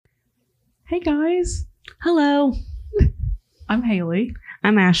Hey guys. Hello. I'm Haley.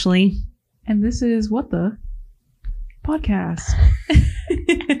 I'm Ashley. And this is What the Podcast.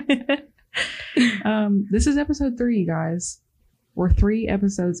 This is episode 3, you guys. We're 3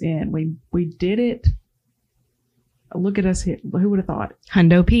 episodes in. We did it. Look at us here. Who would have thought?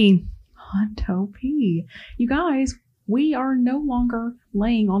 Hundo P. Hundo P. You guys, we are no longer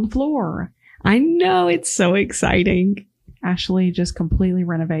laying on the floor. I know, it's so exciting. Ashley just completely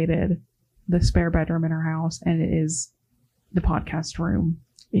renovated the spare bedroom in her house, and it is the podcast room.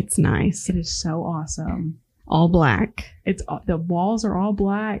 It's nice. It is so awesome. All black. It's the walls are all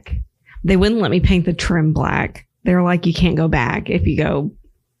black. They wouldn't let me paint the trim black. They're like, you can't go back if you go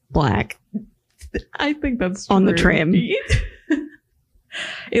black. I think that's on true. The trim.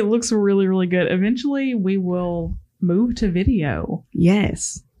 It looks really, really good. Eventually, we will move to video.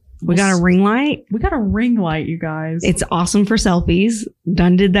 Yes. We got a ring light. We got a ring light, you guys. It's awesome for selfies.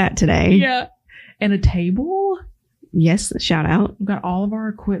 Done did that today. Yeah. And a table. Yes. Shout out. We've got all of our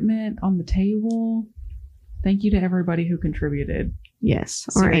equipment on the table. Thank you to everybody who contributed. Yes.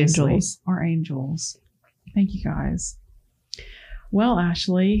 Seriously, our angels. Our angels. Thank you guys. Well,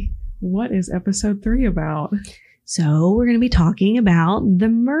 Ashley, what is episode 3 about? So we're going to be talking about the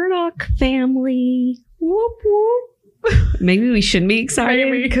Murdaugh family. Whoop, whoop. Maybe we shouldn't be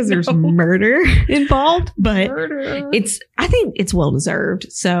excited because there's murder involved, but I think it's well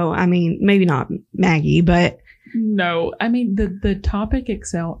deserved. So, I mean, maybe not Maggie, but no, I mean, the topic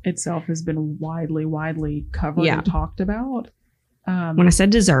itself has been widely covered and talked about. When I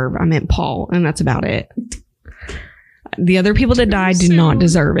said deserve, I meant Paul, and that's about it. The other people that died do not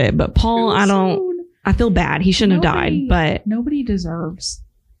deserve it, but Paul, I feel bad. He shouldn't have died, but nobody deserves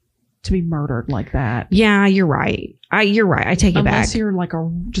to be murdered like that. Yeah, you're right. You're right. I take it back. Unless you're like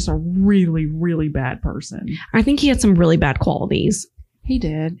just a really, really bad person. I think he had some really bad qualities. He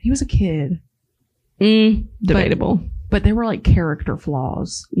did. He was a kid. Debatable. But they were like character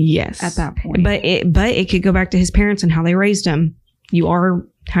flaws. Yes. At that point. But it could go back to his parents and how they raised him. You are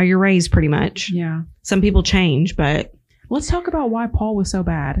how you're raised, pretty much. Yeah. Some people change, but let's talk about why Paul was so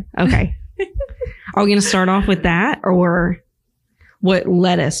bad. Okay. Are we going to start off with that, or what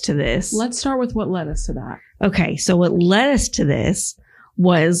led us to this? Let's start with what led us to that. Okay. So what led us to this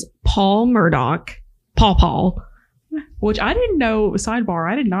was Paul Murdaugh, Paul. Which I didn't know,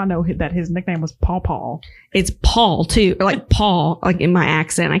 sidebar, I did not know that his nickname was Paul. It's Paul too. Like Paul, like in my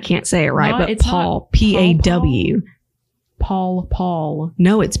accent, I can't say it right, but Paul, P-A-W. Paul.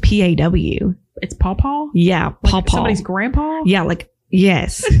 No, it's P-A-W. It's Paul? Yeah, Paul. Somebody's grandpa? Yeah, like,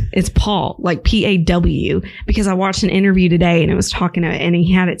 yes, it's Paul, like P-A-W, because I watched an interview today and it was talking about, and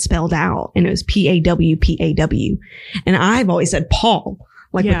he had it spelled out and it was P-A-W. And I've always said Paul,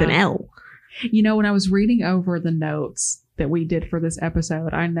 like with an L. You know, when I was reading over the notes that we did for this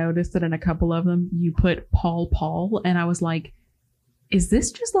episode, I noticed that in a couple of them, you put Paul, and I was like, is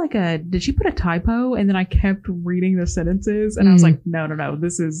this just like did she put a typo? And then I kept reading the sentences and I was like, no,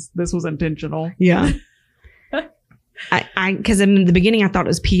 this was intentional. Yeah. Because in the beginning I thought it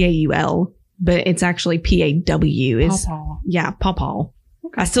was P-A-U-L, but it's actually P-A-W. Paul. Yeah, Paul.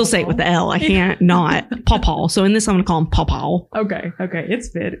 Okay, I still say it with the L. I can't not. Paul. So in this, I'm going to call him Paul. Okay. It's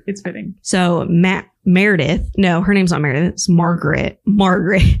fitting. So Meredith. No, her name's not Meredith. It's Margaret.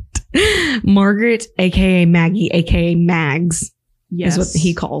 Margaret, a.k.a. Maggie, a.k.a. Mags. Yes. Is what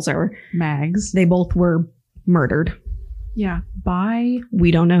he calls her. Mags. They both were murdered. Yeah. By?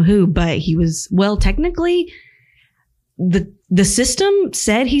 We don't know who, but he was, well, technically, the system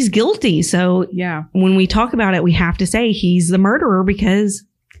said he's guilty. So yeah, when we talk about it, we have to say he's the murderer because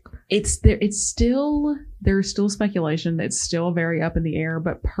there's still speculation. It's still very up in the air,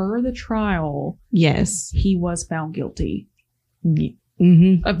 but per the trial, yes, he was found guilty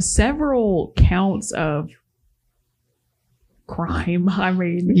of several counts of crime. I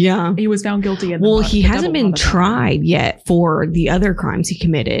mean, yeah, he was found guilty. He hasn't been tried yet for the other crimes he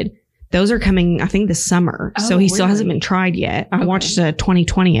committed. Those are coming, I think, this summer. So he still hasn't been tried yet. I watched a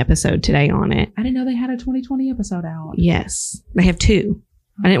 2020 episode today on it. I didn't know they had a 2020 episode out. Yes. They have 2.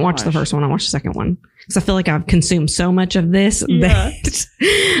 I didn't watch the first one. I watched the second one. Because I feel like I've consumed so much of this that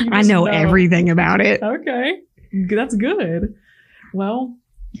I know everything about it. Okay. That's good. Well,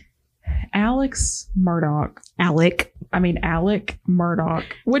 Alec Murdaugh,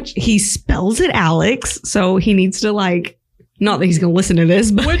 which he spells it Alex. So he needs to not that he's going to listen to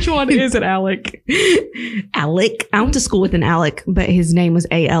this, but which one is it, Alec? Alec. I went to school with an Alec, but his name was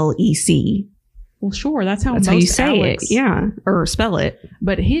A-L-E-C. Well, sure. That's how you say it. Yeah. Or spell it.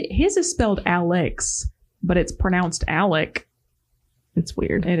 But his is spelled Alex, but it's pronounced Alec. It's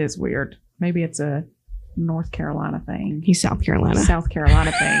weird. It is weird. Maybe it's a North Carolina thing. He's South Carolina. South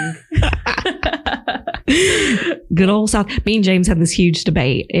Carolina thing. Good old South. Me and James had this huge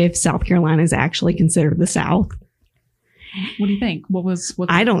debate if South Carolina is actually considered the South. What do you think? What's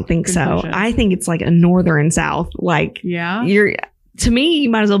I don't think conclusion? so. I think it's like a northern South. Like, yeah, to me, you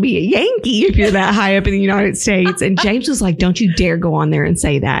might as well be a Yankee if you're that high up in the United States. And James was like, don't you dare go on there and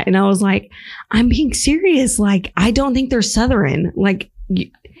say that. And I was like, I'm being serious. Like, I don't think they're Southern. Like,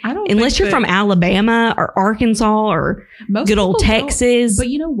 I don't unless you're from Alabama or Arkansas or good old Texas. But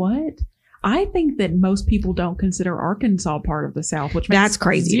you know what? I think that most people don't consider Arkansas part of the South, which makes that's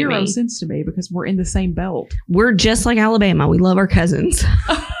crazy. Zero sense to me because we're in the same belt. We're just like Alabama. We love our cousins.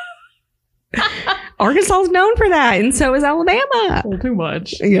 Arkansas is known for that, and so is Alabama. Well, too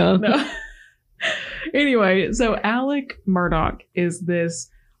much. Yeah. No. Anyway, so Alec Murdaugh is this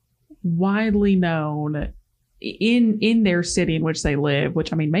widely known in their city in which they live,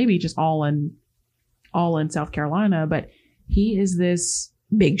 which I mean maybe just all in South Carolina, but he is this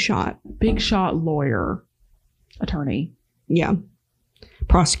big shot lawyer, attorney. Yeah.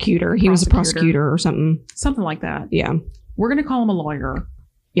 Prosecutor. He was a prosecutor or something. Something like that. Yeah. We're going to call him a lawyer.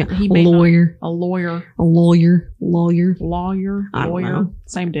 Yeah. A lawyer. A lawyer.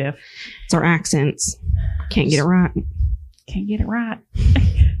 Same diff. It's our accents. Can't get it right.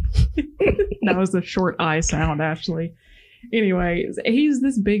 That was the short I sound, actually. Anyway, he's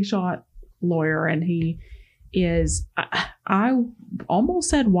this big shot lawyer, and he is, I almost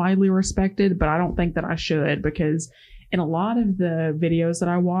said widely respected, but I don't think that I should, because in a lot of the videos that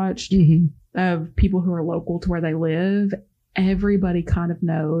I watched of people who are local to where they live, everybody kind of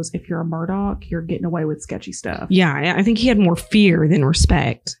knows if you're a Murdaugh, you're getting away with sketchy stuff. Yeah, I think he had more fear than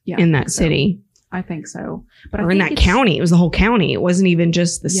respect in that city. I think so. But or in that county. It was the whole county. It wasn't even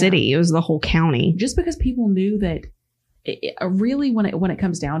just the city. It was the whole county. Just because people knew that really when it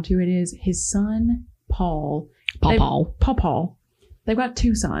comes down to it is his son, Paul. They've got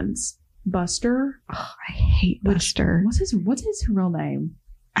two sons. Buster. Oh, I hate Buster. What's his real name?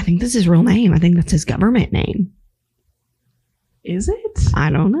 I think that's his real name. I think that's his government name. Is it? I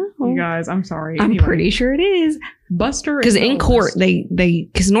don't know. You guys, I'm sorry. I'm pretty sure it is. Buster. Because in court,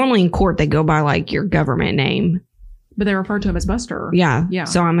 because normally in court, they go by like your government name. But they refer to him as Buster. Yeah.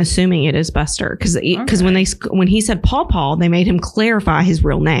 So I'm assuming it is Buster. Because when he said Paul, they made him clarify his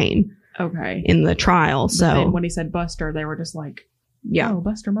real name. Okay. In the trial. But so then when he said Buster, they were just like, oh,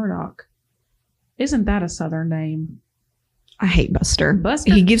 Buster Murdaugh. Isn't that a Southern name? I hate Buster.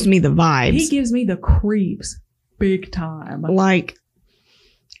 He gives me the vibes. He gives me the creeps. Big time. Like,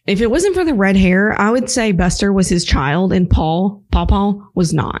 if it wasn't for the red hair, I would say Buster was his child and Paul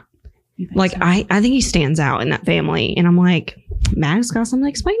was not. Like, so? I think he stands out in that family. And I'm like, Mad's got something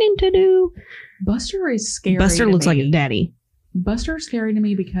explaining to do. Buster is scary. Buster looks like his daddy. Buster is scary to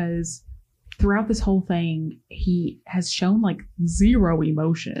me because throughout this whole thing, he has shown like zero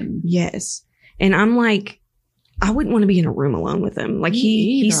emotion. Yes. And I'm like, I wouldn't want to be in a room alone with him. Like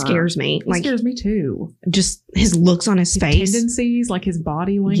he scares me. He scares me too. Just his looks on his face. Tendencies, like his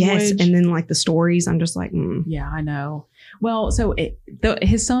body language. Yes. And then like the stories, I'm just like, Yeah, I know. Well, so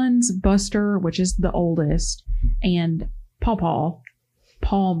his sons, Buster, which is the oldest, and Paul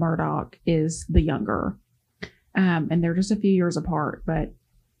Murdaugh is the younger. And they're just a few years apart. But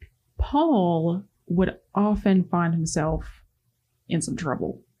Paul would often find himself in some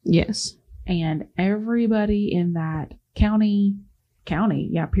trouble. Yes. And everybody in that county,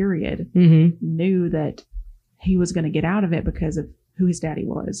 period, knew that he was going to get out of it because of who his daddy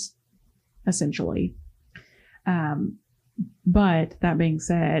was, essentially. But that being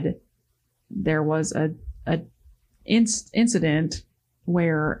said, there was a incident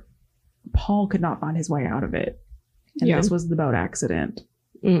where Paul could not find his way out of it. And this was the boat accident.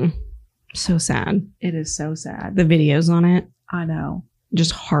 So sad. It is so sad. The videos on it. I know.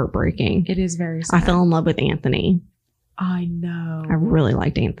 Just heartbreaking. It is very sad. I fell in love with Anthony. I know. I really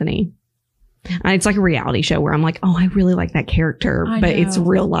liked Anthony. It's like a reality show where I'm like, oh, I really like that character, but it's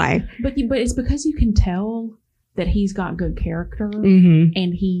real life. But it's because you can tell that he's got good character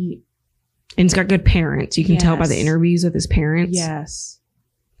and he's got good parents. You can tell by the interviews with his parents. Yes.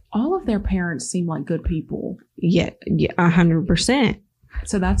 All of their parents seem like good people. Yeah, 100%.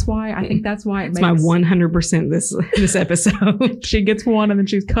 So that's why I think that's why it's my 100% this episode. She gets one and then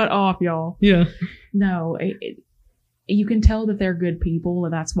she's cut off, y'all. Yeah. No, you can tell that they're good people,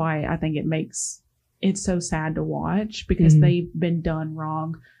 and that's why I think it makes it so sad to watch because they've been done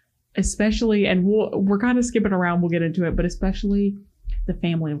wrong. Especially, and we're kind of skipping around. We'll get into it, but especially the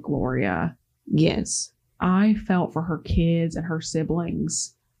family of Gloria. Yes, I felt for her kids and her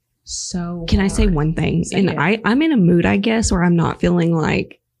siblings. So can I say one thing? I'm in a mood, I guess, where I'm not feeling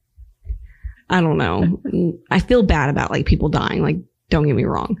like I don't know. I feel bad about like people dying. Like, don't get me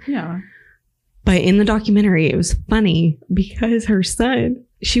wrong. Yeah. But in the documentary, it was funny because her son,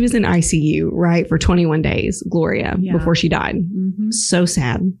 she was in ICU, right, for 21 days, Gloria, before she died. Mm-hmm. So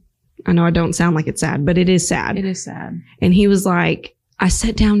sad. I know I don't sound like it's sad, but it is sad. It is sad. And he was like, I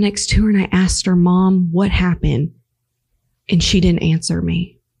sat down next to her and I asked her, Mom, what happened? And she didn't answer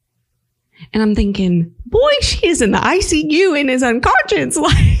me. And I'm thinking, boy, she is in the ICU and is unconscious.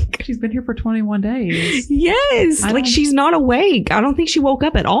 Like, she's been here for 21 days. Yes. Like, she's not awake. I don't think she woke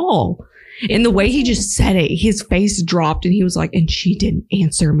up at all. And the way he just said it, his face dropped and he was like, and she didn't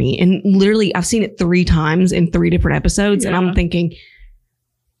answer me. And literally, I've seen it 3 times in 3 different episodes. Yeah. And I'm thinking,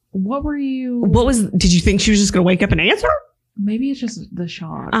 did you think she was just going to wake up and answer? Maybe it's just the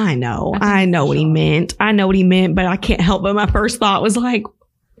shock. I know what he meant. I know what he meant, but I can't help but my first thought was like,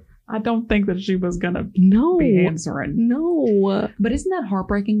 I don't think that she was going to be answering. No. But isn't that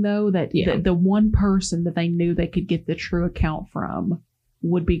heartbreaking, though, that the one person that they knew they could get the true account from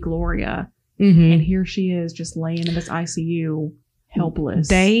would be Gloria. Mm-hmm. And here she is just laying in this ICU, helpless.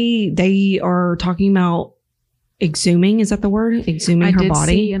 They are talking about exhuming. Is that the word? Exhuming her body? I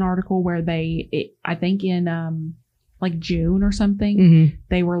did see an article where I think in like June or something,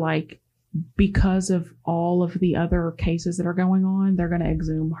 they were like, because of all of the other cases that are going on, they're going to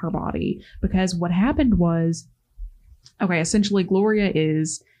exhume her body. Because what happened was, essentially Gloria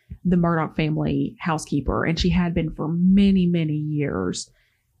is the Murdaugh family housekeeper, and she had been for many, many years.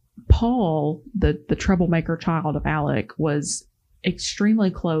 Paul, the troublemaker child of Alec, was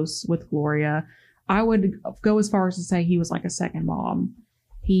extremely close with Gloria. I would go as far as to say he was like a second mom.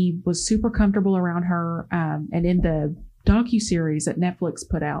 He was super comfortable around her. And in the docuseries that Netflix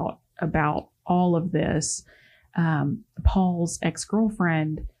put out about all of this, Paul's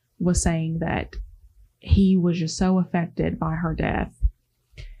ex-girlfriend was saying that he was just so affected by her death.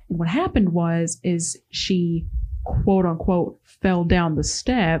 And what happened is she, quote unquote, fell down the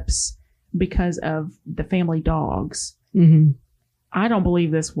steps because of the family dogs. Mm-hmm. I don't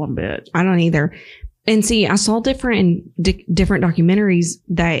believe this one bit. I don't either. And see, I saw different documentaries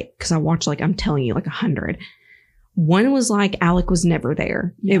because I watched, like, I'm telling you, like 100. One was like Alec was never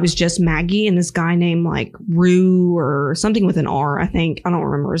there. Yeah. It was just Maggie and this guy named like Rue or something with an R, I think. I don't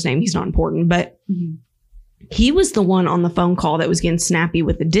remember his name. He's not important. But he was the one on the phone call that was getting snappy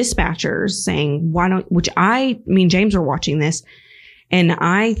with the dispatchers saying, me and James were watching this. And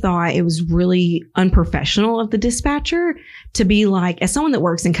I thought it was really unprofessional of the dispatcher to be like, as someone that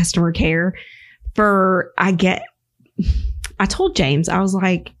works in customer care, I told James, I was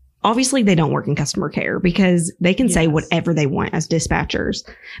like, obviously they don't work in customer care because they can say whatever they want as dispatchers.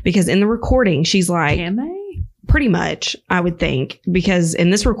 Because in the recording, she's like, can they? Pretty much, I would think. Because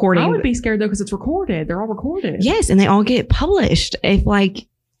in this recording, I would be scared though because it's recorded. They're all recorded. Yes, and they all get published if like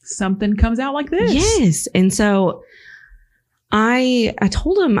something comes out like this. Yes, and so I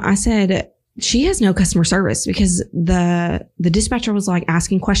told him, I said, she has no customer service because the dispatcher was like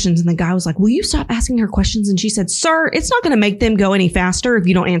asking questions and the guy was like, will you stop asking her questions? And she said, sir, it's not going to make them go any faster if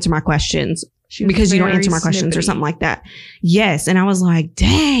you don't answer my questions because you don't answer my questions or something like that. Yes. And I was like,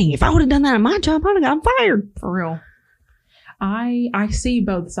 dang, if I would have done that at my job, I'd have gotten fired. For real. I see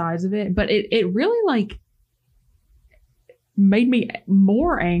both sides of it, but it really like made me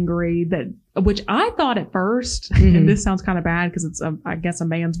more angry which I thought at first, and this sounds kind of bad because it's I guess a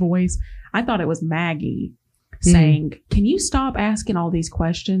man's voice. I thought it was Maggie saying, can you stop asking all these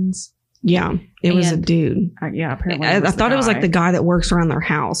questions? Yeah, it was a dude. Apparently. I thought it was like the guy that works around their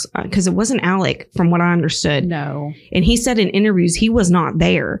house because it wasn't Alec from what I understood. No. And he said in interviews he was not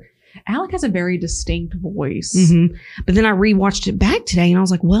there. Alec has a very distinct voice. Mm-hmm. But then I rewatched it back today and I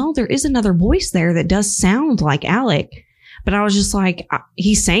was like, well, there is another voice there that does sound like Alec. But I was just like,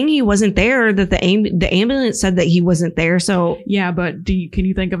 he's saying he wasn't there, that the ambulance said that he wasn't there. So yeah, but can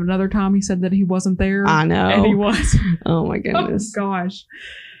you think of another time he said that he wasn't there? I know. And he was. Oh my goodness. Oh gosh.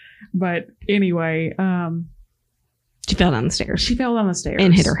 But anyway, she fell down the stairs. She fell down the stairs.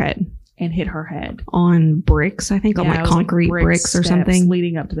 And hit her head. On bricks, I think, on like concrete bricks or something.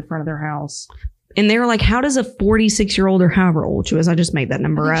 Leading up to the front of their house. And they were like, how does a 46-year-old or however old she was, I just made that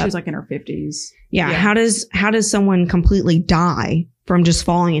number up. She was like in her 50s. Yeah. How does someone completely die from just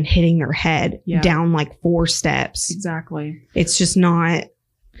falling and hitting their head down like 4 steps? Exactly. It's just not.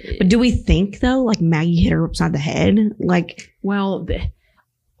 But do we think though, like Maggie hit her upside the head? Like, well,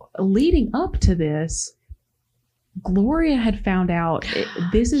 leading up to this, Gloria had found out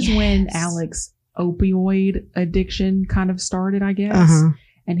this is when Alec's opioid addiction kind of started, I guess. Uh-huh.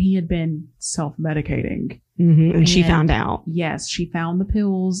 And he had been self-medicating. Mm-hmm. And she found out. Yes, she found the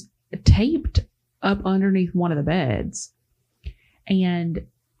pills taped up underneath one of the beds. And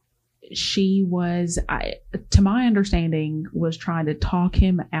she was, to my understanding, was trying to talk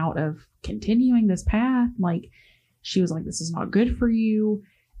him out of continuing this path. Like, she was like, this is not good for you.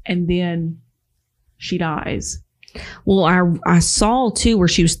 And then she dies. Well, I saw too where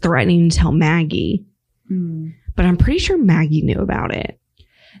she was threatening to tell Maggie, but I'm pretty sure Maggie knew about it.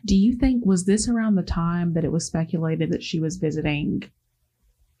 Do you think, was this around the time that it was speculated that she was visiting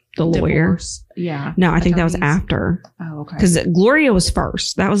the lawyer? Divorce? Yeah. No, I think that was after. Oh, okay. Because Gloria was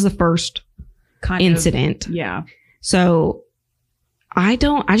first. That was the first kind incident. Yeah. So I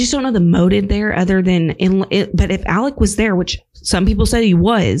just don't know the motive there other than, but if Alec was there, which some people said he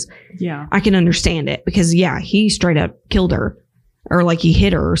was, yeah, I can understand it because he straight up killed her or like he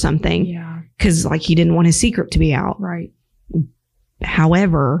hit her or something. Yeah. Because like he didn't want his secret to be out. Right.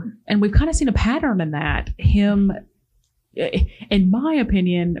 However. And we've kind of seen a pattern in that. Him, in my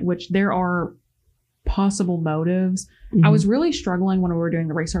opinion, which there are possible motives. I was really struggling when we were doing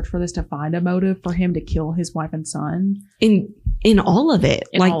the research for this to find a motive for him to kill his wife and son. In all of it.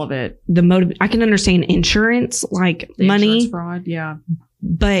 In all of it. The motive, I can understand insurance, like the money. Insurance fraud, yeah.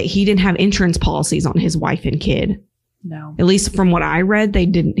 But he didn't have insurance policies on his wife and kid. No. At least from what I read, they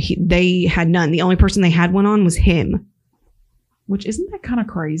didn't. They had none. The only person they had one on was him. Which, isn't that kind of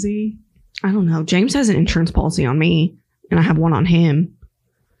crazy? I don't know. James has an insurance policy on me, and I have one on him.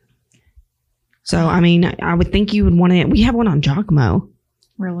 So, I mean, I would think you would want it. We have one on Giacomo.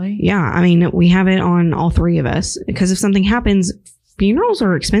 Really? Yeah. I mean, we have it on all three of us because if something happens, funerals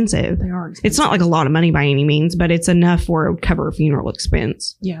are expensive. They are expensive. It's not like a lot of money by any means, but it's enough for it would cover a funeral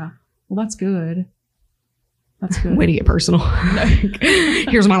expense. Yeah. Well, that's good. That's good. Way to get personal.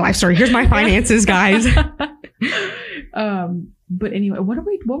 Here's my life story. Here's my finances, guys. But anyway, what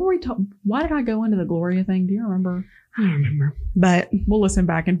were we talking? Why did I go into the Gloria thing? Do you remember? I don't remember, but we'll listen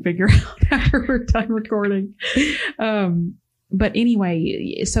back and figure out after we're done recording. But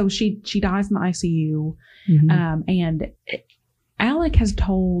anyway, so she dies in the ICU. Mm-hmm. And Alec has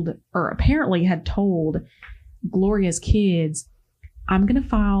told, or apparently had told, Gloria's kids, I'm going to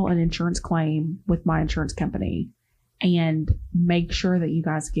file an insurance claim with my insurance company and make sure that you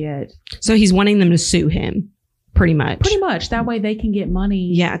guys get. So he's wanting them to sue him, pretty much. Pretty much. That way they can get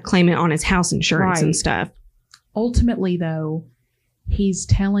money. Yeah, claim it on his house insurance Right. and stuff. Ultimately, though, he's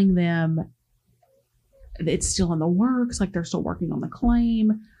telling them it's still in the works, like they're still working on the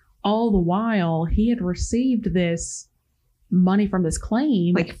claim. All the while, he had received this money from this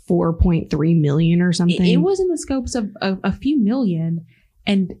claim. Like 4.3 million or something. It was in the scopes of a few million,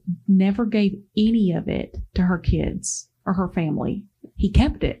 and never gave any of it to her kids or her family. He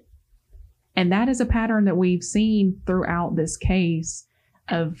kept it. And that is a pattern that we've seen throughout this case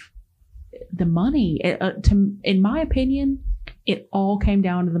of the money. In my opinion, it all came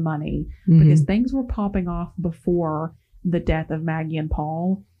down to the money because things were popping off before the death of Maggie and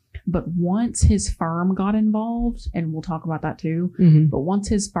Paul. But once his firm got involved, and we'll talk about that too, but once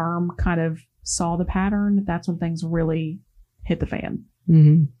his firm kind of saw the pattern, that's when things really hit the fan.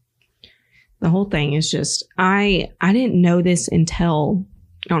 The whole thing is just, I didn't know this until,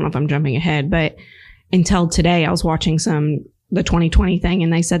 I don't know if I'm jumping ahead, but until today I was watching the 2020 thing,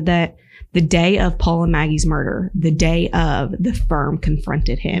 and they said that the day of Paul and Maggie's murder, the day of, the firm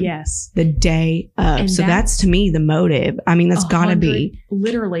confronted him. Yes. The day of. And so that's to me the motive. I mean, that's got to be.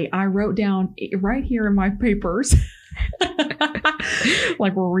 Literally, I wrote down right here in my papers,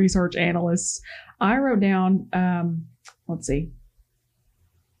 like we're research analysts. I wrote down, let's see.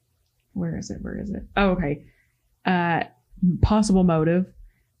 Where is it? Oh, okay. Possible motive.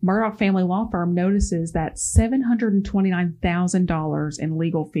 Murdaugh Family Law Firm notices that $729,000 in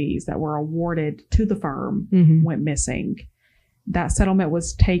legal fees that were awarded to the firm went missing. That settlement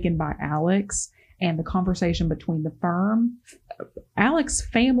was taken by Alex, and the conversation between the firm, Alex's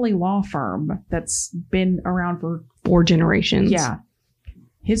family law firm that's been around for 4 generations. Yeah.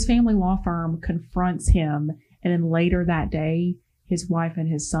 His family law firm confronts him, and then later that day, his wife and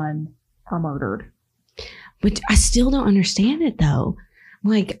his son are murdered. But I still don't understand it though.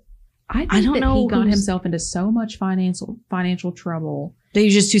 Like, I don't know. He got himself into so much financial trouble. That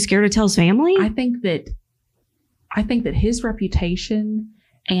he's just too scared to tell his family? I think that his reputation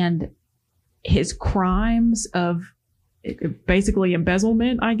and his crimes of basically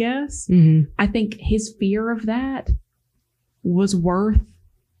embezzlement, I guess. I think his fear of that was worth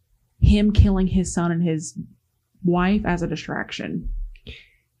him killing his son and his wife as a distraction.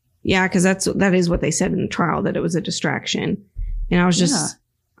 Yeah, because that is what they said in the trial, that it was a distraction. And I was just,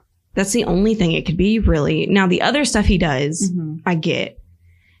 that's the only thing it could be, really. Now, the other stuff he does, I get.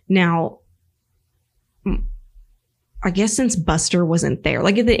 Now, I guess since Buster wasn't there,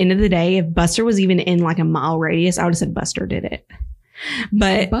 like at the end of the day, if Buster was even in like a mile radius, I would have said Buster did it.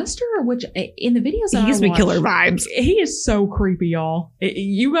 But Buster, which in the videos that he gives I me watch, killer vibes. He is so creepy, y'all.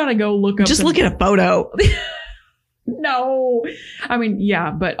 You got to go look up. Just look at a photo. No, I mean,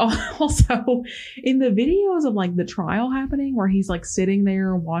 yeah, but also in the videos of like the trial happening where he's like sitting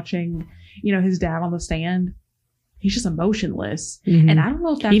there watching, his dad on the stand, he's just emotionless. Mm-hmm. And I don't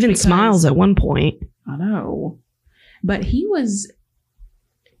know if that's even because, smiles at one point. I know, but he was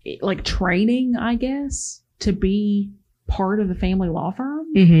like training, I guess, to be part of the family law firm.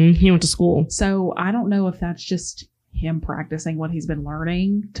 Mm-hmm. He went to school. So I don't know if that's just him practicing what he's been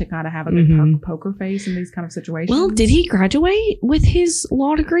learning to kind of have a good poker face in these kind of situations. Well, did he graduate with his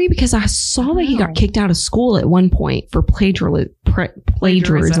law degree? Because I saw that he got kicked out of school at one point for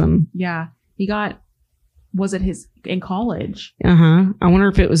plagiarism. Yeah. He got, was it in college? I wonder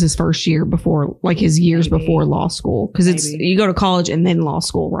if it was his first year before, like his years before law school. Because you go to college and then law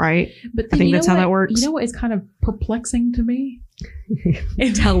school, right? But I think that's how that works. You know what is kind of perplexing to me?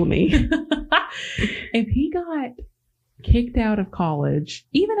 Tell me. If he got kicked out of college,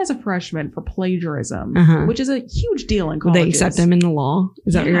 even as a freshman, for plagiarism, which is a huge deal in college. Would they accept him in the law?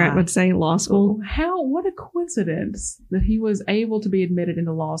 Is that what you're about to say? Law school? What a coincidence that he was able to be admitted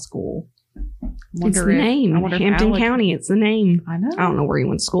into law school. It's the name. Hampton County. It's the name. I know. I don't know where he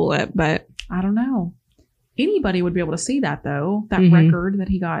went to school at, but I don't know. Anybody would be able to see that though. That record that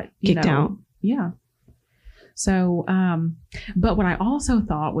he got kicked out. Yeah. So, but what I also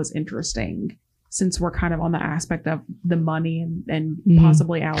thought was interesting, since we're kind of on the aspect of the money and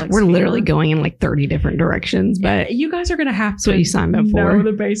possibly Alex. We're literally going in like 30 different directions, but you guys are going to have to what you signed up for.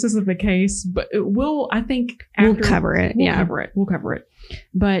 The basis of the case, but we'll cover it. We'll cover it.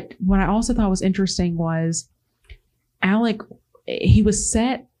 But what I also thought was interesting was Alec, he was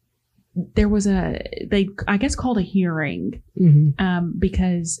set. There was they I guess called a hearing,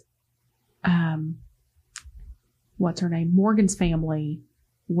 because, what's her name? Morgan's family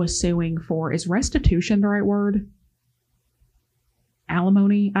was suing for, is restitution the right word?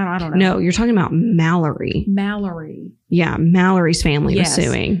 Alimony? I don't know. No, you're talking about Mallory. Yeah, Mallory's family was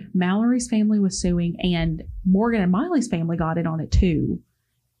suing. Mallory's family was suing, and Morgan and Miley's family got in on it too.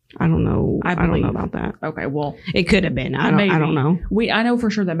 I don't know. I don't know about that. Okay, well, it could have been. I don't know. I know for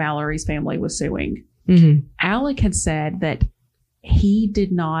sure that Mallory's family was suing. Alec had said that he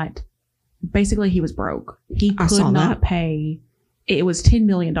did not. Basically, he was broke. He could not pay. It was $10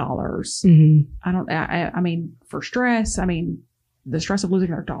 million. I mean, for stress. I mean, the stress of losing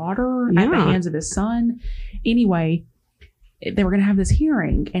their daughter at the hands of his son. Anyway, they were going to have this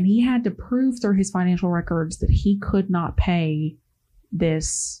hearing, and he had to prove through his financial records that he could not pay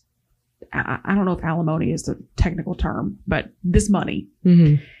this. I don't know if alimony is the technical term, but this money.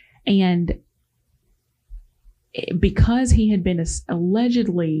 And because he had been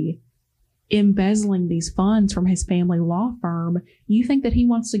allegedly embezzling these funds from his family law firm, you think that he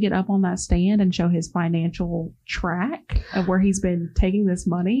wants to get up on that stand and show his financial track of where he's been taking this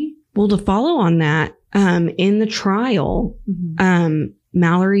money? Well, to follow on that, in the trial,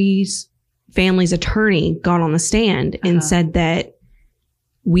 Mallory's family's attorney got on the stand and said that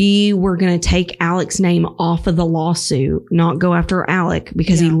we were going to take Alec's name off of the lawsuit, not go after Alec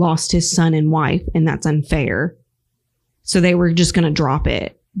because he lost his son and wife, and that's unfair. So they were just going to drop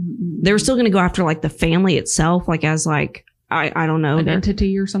it. They were still going to go after like the family itself, like as like, I don't know. An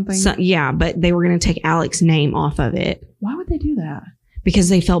entity or something? Yeah, but they were going to take Alec's name off of it. Why would they do that? Because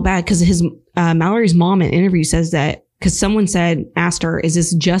they felt bad, because his Mallory's mom in an interview says that, because someone asked her, is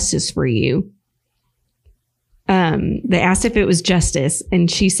this justice for you? They asked if it was justice, and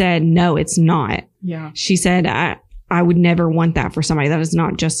she said, no, it's not. Yeah. She said, I would never want that for somebody. That is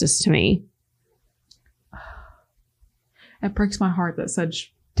not justice to me. It breaks my heart that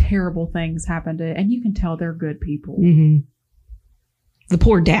such terrible things happen to, and you can tell they're good people. The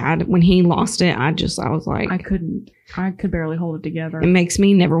poor dad, when he lost it, I was like, I could barely hold it together. It makes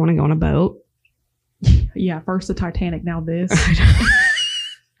me never want to go on a boat. Yeah, first the Titanic, now this.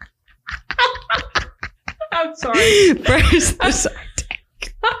 I'm sorry. First the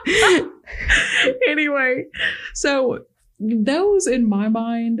Titanic. Anyway, so those, in my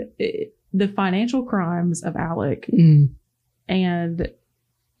mind, the financial crimes of Alec, and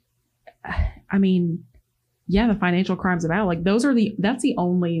I mean, yeah, the financial crimes of Alec, that's the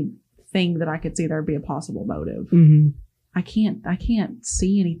only thing that I could see there'd be a possible motive. I can't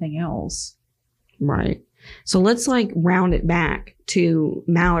see anything else. Right. So let's like round it back to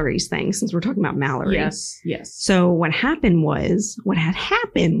Mallory's thing, since we're talking about Mallory. Yes. So what had happened was,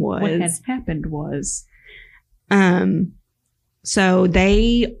 so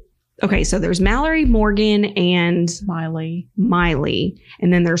they, okay, so there's Mallory, Morgan, and Miley.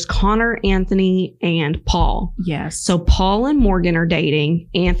 And then there's Connor, Anthony, and Paul. Yes. So Paul and Morgan are dating.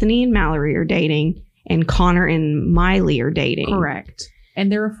 Anthony and Mallory are dating. And Connor and Miley are dating. Correct.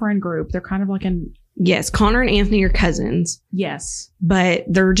 And they're a friend group. They're kind of like an... Yes, Connor and Anthony are cousins. Yes. But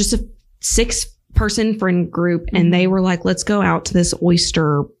they're just a 6-person friend group. Mm-hmm. And they were like, let's go out to this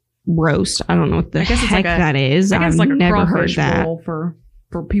oyster roast. I don't know what the heck that is. I've like never heard that. For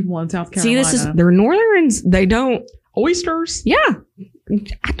people in South Carolina. See, they're Northerns. They don't... Oysters? Yeah.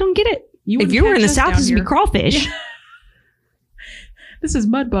 I don't get it. If you were in the South, this would be crawfish. Yeah. This is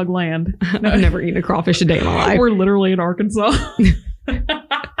mudbug land. No. I've never eaten a crawfish a day in my life. We're literally in Arkansas.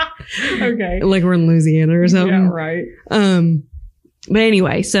 Okay. Like we're in Louisiana or something. Yeah, right. But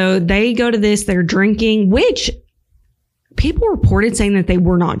anyway, so they go to this, they're drinking, which people reported saying that they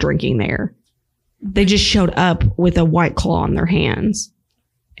were not drinking there. They just showed up with a White Claw in their hands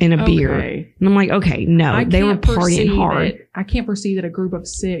and a beer. And I'm like, okay, no, they were partying hard. I can't foresee that a group of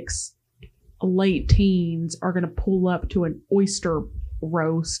 6 late teens are going to pull up to an oyster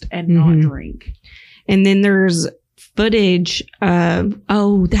roast and not drink. And then there's footage of,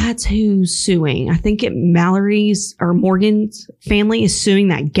 that's who's suing. I think Mallory's or Morgan's family is suing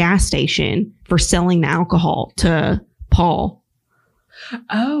that gas station for selling the alcohol to Paul.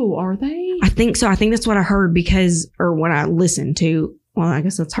 Oh, are they? I think so. I think that's what I heard or what I listened to. Well, I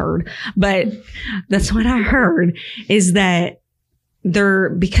guess that's heard, but that's what I heard is that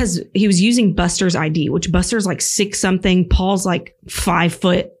because he was using Buster's ID, which Buster's like 6 something. Paul's like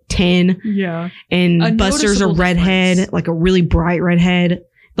 5'10". Yeah. And Buster's a redhead, difference. Like a really bright redhead.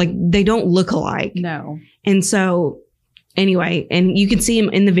 Like they don't look alike. No. And so anyway, and you can see him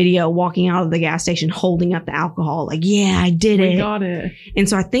in the video walking out of the gas station holding up the alcohol. Like, yeah, I did it. We got it. And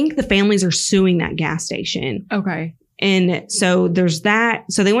so I think the families are suing that gas station. Okay. And so there's that.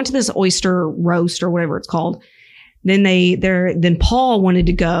 So they went to this oyster roast or whatever it's called. Then Paul wanted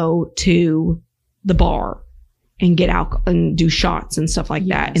to go to the bar and get alcohol and do shots and stuff like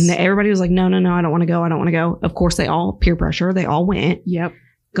that. And everybody was like, no, I don't want to go. Of course, they all peer pressure. They all went. Yep.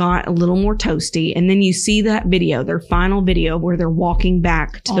 Got a little more toasty. And then you see that video, their final video where they're walking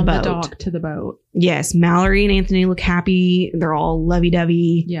back to the boat. On the dock to the boat. Yes. Mallory and Anthony look happy. They're all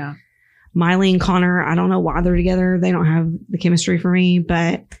lovey-dovey. Yeah. Miley and Connor, I don't know why they're together. They don't have the chemistry for me,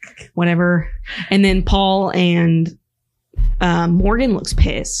 but whatever. And then Paul and Morgan looks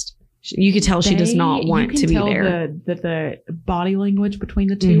pissed. You could tell she does not want to be there. The body language between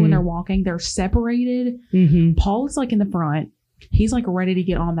the two when they're walking, they're separated. Mm-hmm. Paul is like in the front. He's like ready to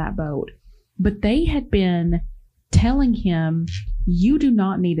get on that boat. But they had been telling him, you do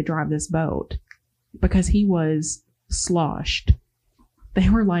not need to drive this boat because he was sloshed. They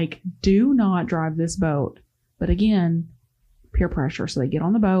were like, do not drive this boat. But again, peer pressure. So they get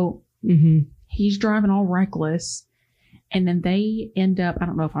on the boat. Mm-hmm. He's driving all reckless. And then they end up, I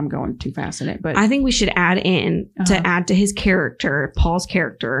don't know if I'm going too fast in it, but I think we should add in to add to his character, Paul's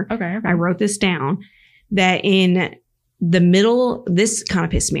character. Okay. I wrote this down that in the middle, this kind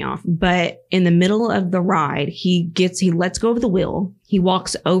of pissed me off, but in the middle of the ride, he lets go of the wheel. He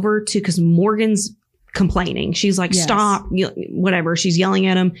walks over because Morgan's complaining. She's like, stop, whatever. She's yelling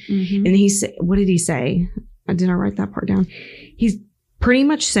at him. Mm-hmm. And he said, what did he say? Did I write that part down? He's pretty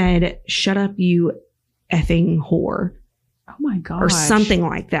much said, shut up, you effing whore. Oh my gosh. Or something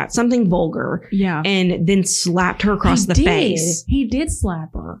like that. Something vulgar. Yeah. And then slapped her across the face. He did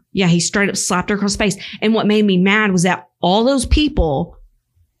slap her. Yeah, he straight up slapped her across the face. And what made me mad was that all those people,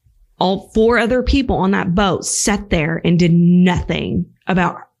 all 4 other people on that boat sat there and did nothing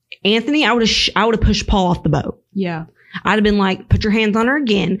about Anthony. I would have pushed Paul off the boat. Yeah. I'd have been like, put your hands on her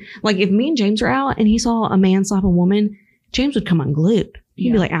again. Like if me and James were out and he saw a man slap a woman, James would come unglued.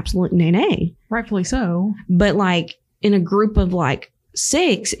 He'd be like, absolute nay. Rightfully so. But like, in a group of like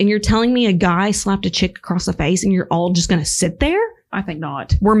 6 and you're telling me a guy slapped a chick across the face and you're all just going to sit there? I think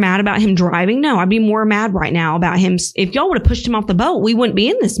not. We're mad about him driving? No, I'd be more mad right now about him. If y'all would have pushed him off the boat, we wouldn't be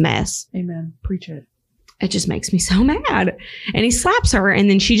in this mess. Amen. Preach it. It just makes me so mad. And he slaps her and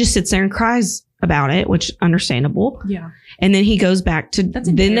then she just sits there and cries about it, which understandable. Yeah. And then he goes back to,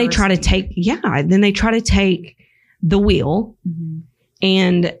 then they try to take the wheel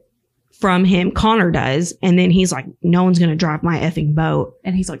and from him, Connor does. And then he's like, no one's going to drive my effing boat.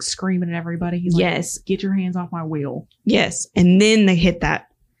 And he's like screaming at everybody. He's like, get your hands off my wheel. Yes. And then they hit that,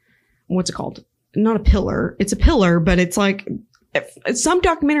 what's it called? Not a pillar. It's a pillar, but it's like, some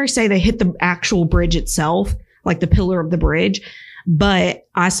documentaries say they hit the actual bridge itself, like the pillar of the bridge. But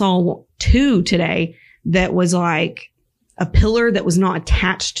I saw 2 today that was like a pillar that was not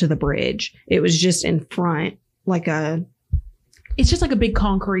attached to the bridge. It was just in front, like a It's just like a big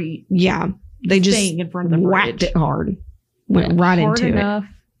concrete they just thing in front of the whacked bridge. it hard. Went right hard into enough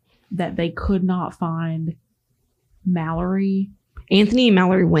that they could not find Mallory. Anthony and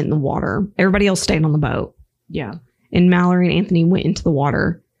Mallory went in the water. Everybody else stayed on the boat. Yeah. And Mallory and Anthony went into the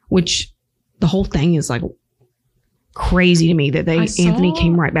water, which the whole thing is like crazy to me that Anthony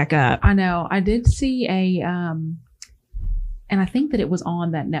came right back up. I know. I did see and I think that it was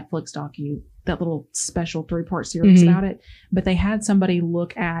on that Netflix docu, that little special 3-part series about it. But they had somebody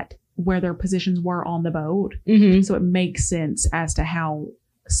look at where their positions were on the boat. So it makes sense as to how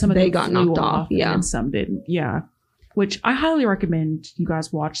some of them got flew knocked off. Yeah. And some didn't. Yeah. Which I highly recommend you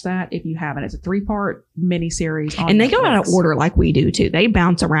guys watch that if you haven't. It's a 3-part miniseries on And they Netflix. go out of order like we do too. They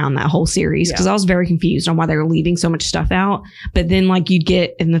bounce around that whole series because I was very confused on why they were leaving so much stuff out. But then like you'd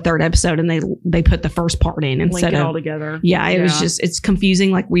get in the 3rd episode and they put the first part in instead Link it of all together. Yeah, it was just, it's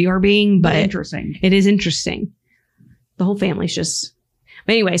confusing like we are being, but interesting. It is interesting. The whole family's just,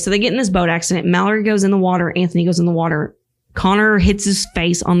 but anyway, so they get in this boat accident. Mallory goes in the water. Anthony goes in the water. Connor hits his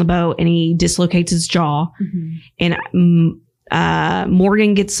face on the boat and he dislocates his jaw. And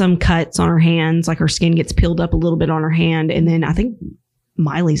Morgan gets some cuts on her hands, like her skin gets peeled up a little bit on her hand. And then I think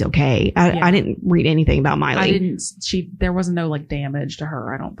Miley's okay. I didn't read anything about Miley. There wasn't no like damage to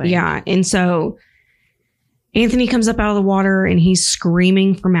her, I don't think. Yeah. And so Anthony comes up out of the water and he's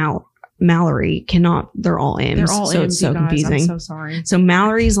screaming for Mallory. They're all M's. They're all so M's, it's so guys. confusing. I'm so sorry. So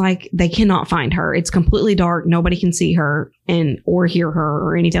Mallory's like, they cannot find her. It's completely dark. Nobody can see her or hear her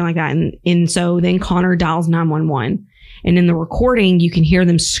or anything like that. And so then Connor dials 911. And in the recording, you can hear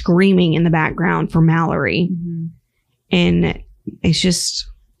them screaming in the background for Mallory. And it's just...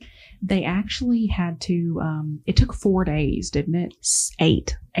 They actually had to... it took 4 days, didn't it?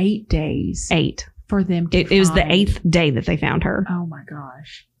 8. 8 days. 8. For them to It was the 8th day that they found her. Oh my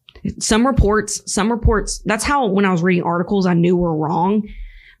gosh. Some reports, that's how when I was reading articles, I knew were wrong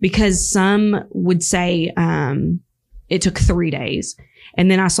because some would say it took 3 days.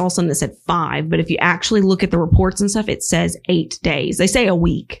 And then I saw some that said 5. But if you actually look at the reports and stuff, it says 8 days. They say a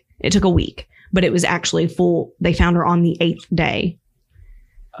week. It took a week, but it was actually full. They found her on the 8th day.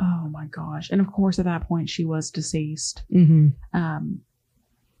 Oh my gosh. And of course, at that point, she was deceased.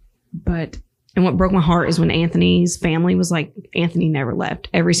 But... And what broke my heart is when Anthony's family was like, Anthony never left.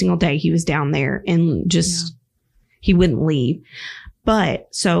 Every single day he was down there and just, he wouldn't leave. But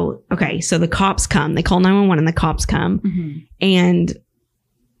so the cops come. They call 911 and the cops come. And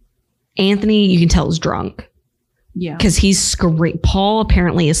Anthony, you can tell, is drunk. Yeah. Because he's screaming. Paul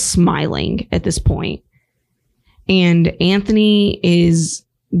apparently is smiling at this point. And Anthony is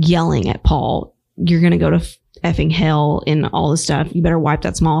yelling at Paul, "You're going to go to effing hell," and all this stuff. "You better wipe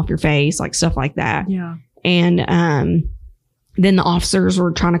that smile off your face," like stuff like that. Yeah. And then the officers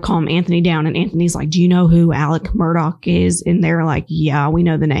were trying to calm Anthony down, and Anthony's like, "Do you know who Alec Murdaugh is?" And they're like, "Yeah, we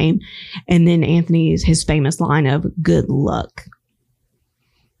know the name." And then his famous line of "good luck."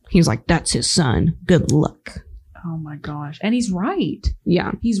 He was like, "That's his son. Good luck." Oh my gosh. And he's right.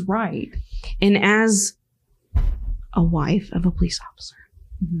 Yeah. He's right. And as a wife of a police officer,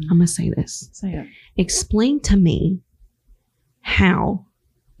 I'm going to say this. Say it. Explain to me how,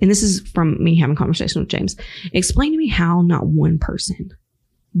 and this is from me having a conversation with James, explain to me how not one person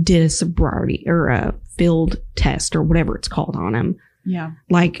did a sobriety or a field test or whatever it's called on him. Yeah.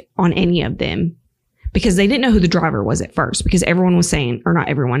 Like on any of them. Because they didn't know who the driver was at first, because everyone was saying, or not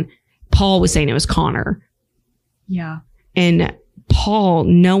everyone, Paul was saying it was Connor. Yeah. And Paul,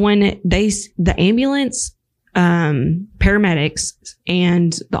 the ambulance, paramedics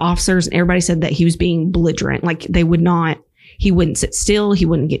and the officers, everybody said that he was being belligerent. Like he wouldn't sit still. He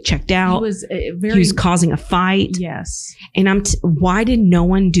wouldn't get checked out. He was causing a fight. Yes. And why did no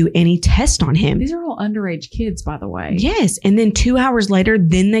one do any test on him? These are all underage kids, by the way. Yes. And then 2 hours later,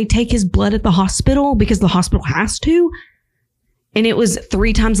 then they take his blood at the hospital because the hospital has to. And it was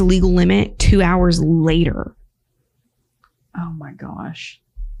 3 times the legal limit 2 hours later. Oh my gosh.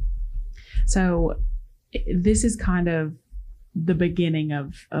 So this is kind of the beginning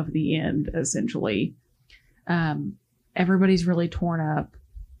of the end, essentially. Everybody's really torn up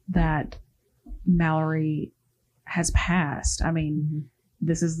that Mallory has passed. I mean,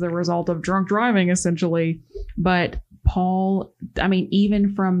 this is the result of drunk driving, essentially. But Paul, I mean,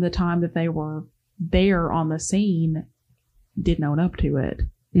 even from the time that they were there on the scene, didn't own up to it.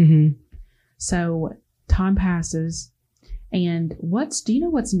 So time passes. And do you know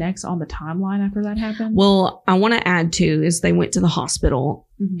what's next on the timeline after that happened? Well, I want to add too, is they went to the hospital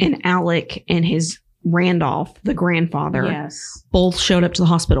and Alec and his Randolph, the grandfather, both showed up to the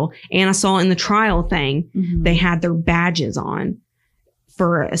hospital. And I saw in the trial thing, they had their badges on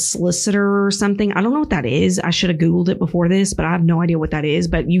for a solicitor or something. I don't know what that is. I should have Googled it before this, but I have no idea what that is.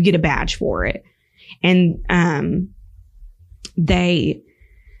 But you get a badge for it. And they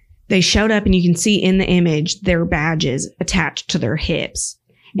showed up, and you can see in the image their badges attached to their hips.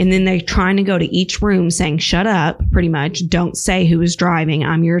 And then they're trying to go to each room saying, shut up, pretty much. Don't say who is driving.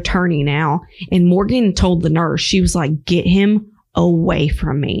 I'm your attorney now. And Morgan told the nurse, she was like, get him away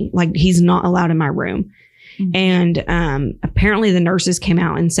from me. Like, he's not allowed in my room. Mm-hmm. And apparently the nurses came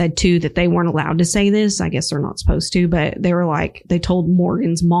out and said, too, that they weren't allowed to say this. I guess they're not supposed to. But they were like, they told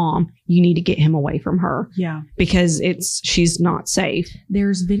Morgan's mom, you need to get him away from her. Yeah. Because she's not safe.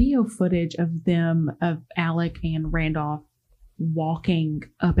 There's video footage of Alec and Randolph walking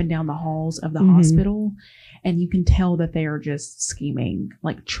up and down the halls of the mm-hmm. hospital, and you can tell that they are just scheming,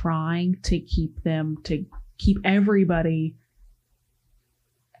 like trying to keep everybody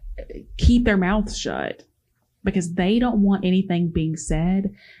keep their mouths shut, because they don't want anything being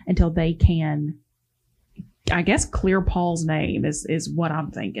said until they can, I guess, clear Paul's name is what I'm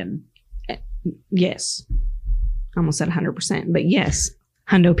thinking. Yes. I almost said 100%, but yes,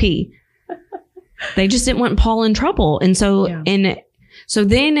 Hundo P. They just didn't want Paul in trouble. And so, so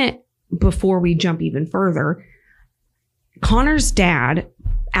then before we jump even further, Connor's dad,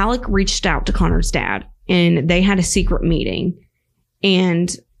 Alec reached out to Connor's dad, and they had a secret meeting,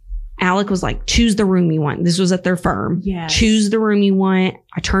 and Alec was like, choose the room you want. This was at their firm. Yes. Choose the room you want.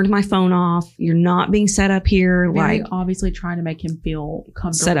 I turned my phone off. You're not being set up here. Very like, obviously trying to make him feel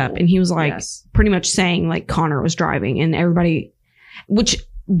comfortable. Set up. And he was like, pretty much saying like Connor was driving, and everybody, which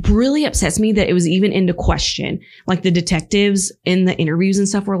really upsets me that it was even into question. Like, the detectives in the interviews and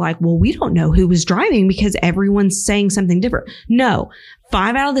stuff were like, well, we don't know who was driving because everyone's saying something different. No,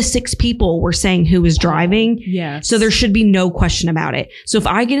 5 out of the 6 people were saying who was driving. Yes. So there should be no question about it. So if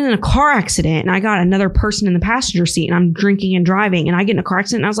I get in a car accident and I got another person in the passenger seat and I'm drinking and driving and I get in a car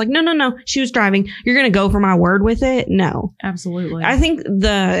accident and I was like, no, she was driving, you're going to go for my word with it? No. Absolutely. I think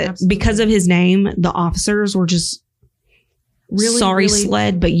because of his name, the officers were just really, sorry, really,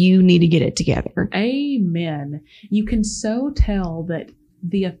 Sled, but you need to get it together. Amen. You can so tell that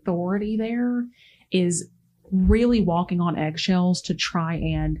the authority there is really walking on eggshells to try,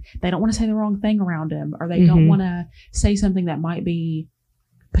 and they don't want to say the wrong thing around him, or they mm-hmm. don't want to say something that might be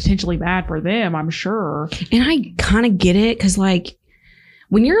potentially bad for them, I'm sure. And I kind of get it, because like,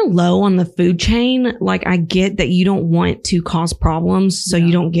 when you're low on the food chain, like, I get that you don't want to cause problems so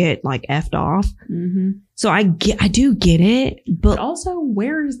you don't get like effed off. Mm-hmm. So I do get it, but also,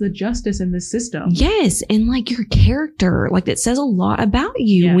 where is the justice in this system? Yes. And like, your character, like, that says a lot about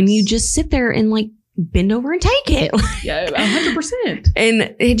you when you just sit there and like bend over and take it. Yeah, 100%.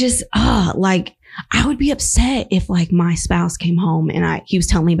 And it just, like, I would be upset if like my spouse came home and he was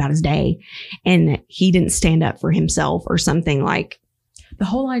telling me about his day and he didn't stand up for himself or something. Like, the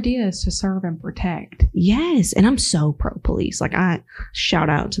whole idea is to serve and protect. Yes. And I'm so pro police. Like, I shout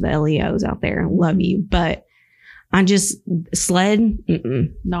out to the LEOs out there. Love you. But I just, Sled,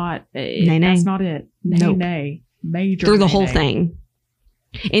 not, nay. That's not it. Nope. Nay. Major. Through the whole thing.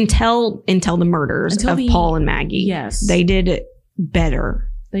 Until the murders of Paul and Maggie. Yes. They did better.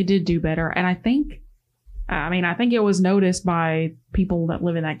 They did do better. And I think it was noticed by people that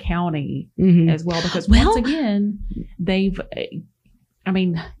live in that county mm-hmm. as well. Because once again, they've,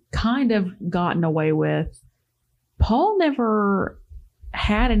 kind of gotten away with. Paul never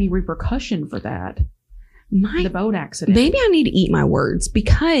had any repercussion for that. The boat accident. Maybe I need to eat my words,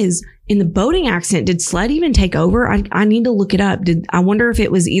 because in the boating accident, did Sled even take over? I need to look it up. I wonder if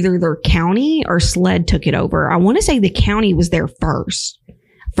it was either their county or Sled took it over. I want to say the county was there first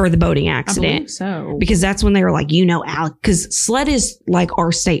for the boating accident. I believe so. Because that's when they were like, Alec, because Sled is like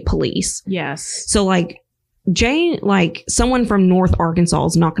our state police. Yes. So like, Jane, like, someone from North Arkansas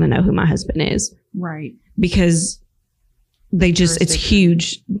is not going to know who my husband is. Right. Because it's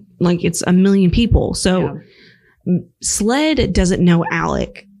huge. Like, it's 1 million people. So Sled doesn't know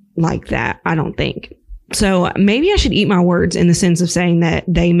Alec like that, I don't think. So maybe I should eat my words in the sense of saying that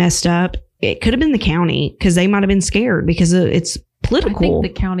they messed up. It could have been the county, because they might have been scared because it's political. I think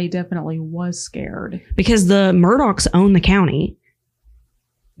the county definitely was scared. Because the Murdaughs own the county.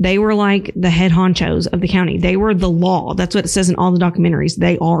 They were like the head honchos of the county. They were the law. That's what it says in all the documentaries.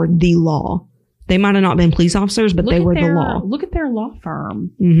 They are the law. They might have not been police officers, but they were the law. Look at their law firm.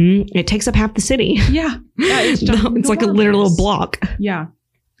 Mm-hmm. It takes up half the city. Yeah. It's like a literal block. Yeah.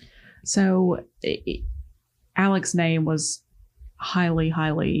 So Alec's name was highly,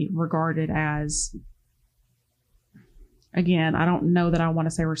 highly regarded as, again, I don't know that I want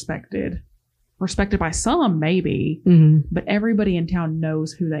to say respected by some, maybe, mm-hmm. but everybody in town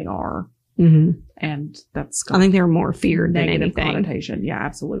knows who they are. And that's I think they're more feared than negative anything. connotation. Yeah,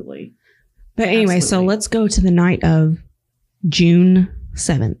 absolutely. But anyway, so let's go to the night of June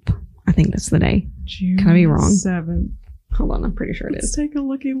 7th. I think that's the day. Can I be wrong? 7th. Hold on, I'm pretty sure it Let's is. take a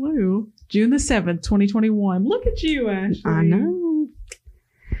looky-loo. June the 7th, 2021. Look at you, Ashley. I know.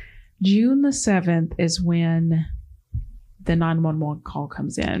 June the 7th is when the 911 call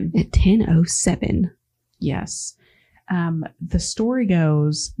comes in. At 10:07. Yes. The story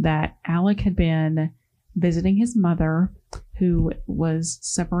goes that Alec had been visiting his mother, who was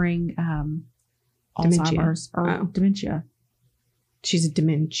suffering Alzheimer's or dementia. She's a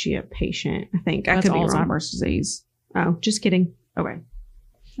dementia patient, I think. I That's could be wrong. Alzheimer's disease. Oh, just kidding. Okay.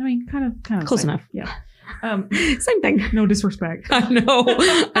 I mean, kind of Close same. enough. Yeah. Same thing. No disrespect. I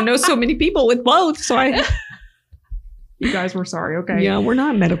know so many people with both, so You guys were sorry, okay? yeah, we're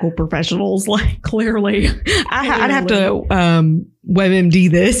not medical professionals. Like, Clearly. I'd have to WebMD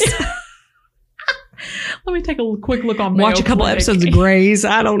this. Let me take a quick look on Mayo Watch a couple Clinic. episodes of Grey's.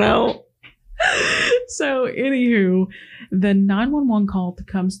 I don't know. So, anywho, the 911 call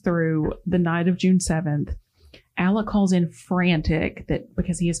comes through the night of June 7th. Alec calls in frantic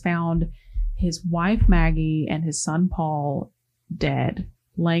because he has found his wife Maggie and his son Paul dead,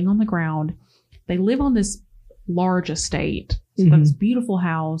 laying on the ground. They live on this large estate. So this beautiful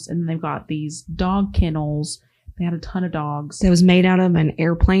house, and then they've got these dog kennels. They had a ton of dogs. That was made out of an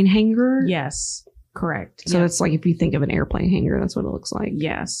airplane hangar. Yes, correct. So yes. it's like if you think of an airplane hangar, that's what it looks like.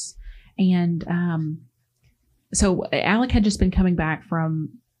 Yes. And so Alec had just been coming back from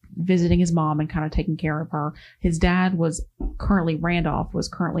visiting his mom and kind of taking care of her. His dad Randolph was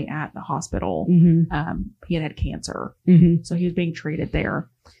currently at the hospital. He had cancer. So he was being treated there.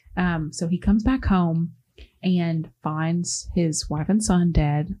 So he comes back home and finds his wife and son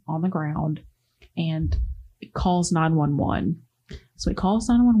dead on the ground and calls 911. So he calls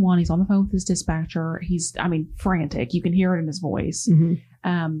 911. He's on the phone with his dispatcher. He's, frantic. You can hear it in his voice.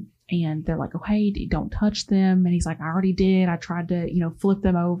 And they're like, oh, hey, don't touch them. And he's like, I already did. I tried to, flip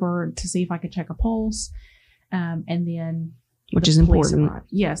them over to see if I could check a pulse. And then which is important. Arrive.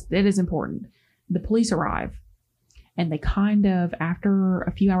 Yes, it is important. The police arrive and they kind of, after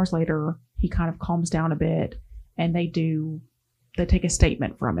a few hours later, he kind of calms down a bit and they take a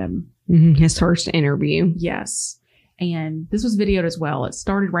statement from him. His first interview. Yes. And this was videoed as well. It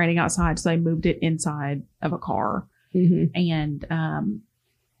started raining outside, so they moved it inside of a car. And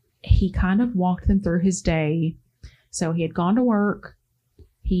he kind of walked them through his day. So he had gone to work.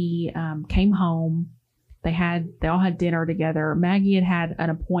 He came home. They all had dinner together. Maggie had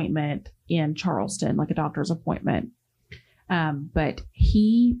an appointment in Charleston, like a doctor's appointment. But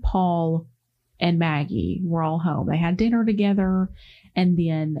he, Paul, and Maggie were all home. They had dinner together. And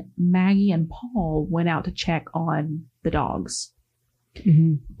then Maggie and Paul went out to check on the dogs.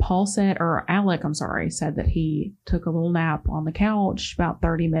 Alec, said that he took a little nap on the couch, about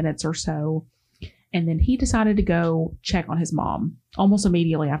 30 minutes or so. And then he decided to go check on his mom almost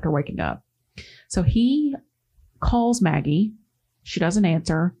immediately after waking up. So he calls Maggie. She doesn't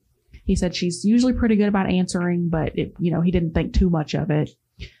answer. He said she's usually pretty good about answering, but he didn't think too much of it.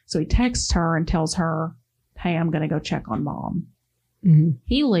 So he texts her and tells her, hey, I'm going to go check on mom.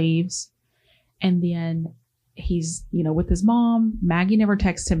 He leaves, and then he's, with his mom. Maggie never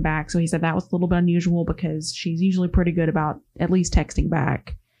texts him back. So he said that was a little bit unusual because she's usually pretty good about at least texting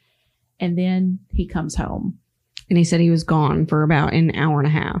back. And then he comes home. And he said he was gone for about an hour and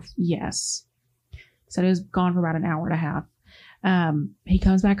a half. Yes. Said he was gone for about an hour and a half. He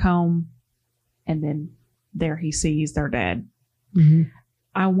comes back home, and then there he sees they're dead.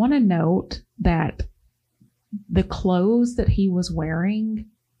 I want to note that the clothes that he was wearing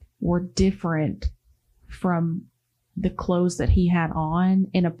were different from the clothes that he had on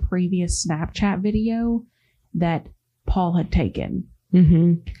in a previous Snapchat video that Paul had taken.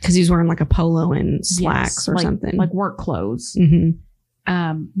 Because he's wearing like a polo and slacks or something. Like work clothes.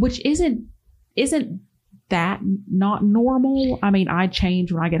 Which isn't that not normal? I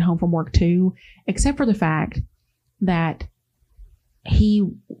change when I get home from work too, except for the fact that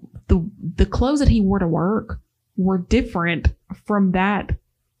the clothes that he wore to work were different from that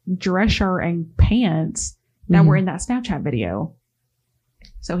dress shirt and pants that were in that Snapchat video.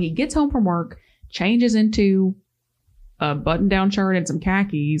 So he gets home from work, changes into a button-down shirt and some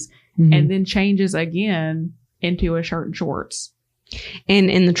khakis, and then changes again into a shirt and shorts. And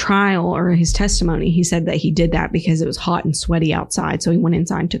in the trial or his testimony, he said that he did that because it was hot and sweaty outside. So he went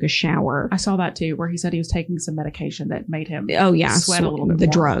inside and took a shower. I saw that too, where he said he was taking some medication that made him sweat a little bit the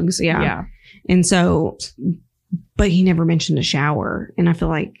more. Drugs. Yeah. And so, but he never mentioned a shower. And I feel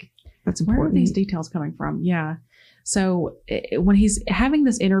like that's important. Where are these details coming from? Yeah. So when he's having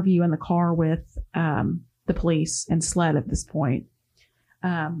this interview in the car with the police and Sled at this point,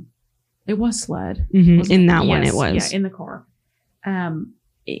 it was Sled. In that one, it was. Yeah, in the car.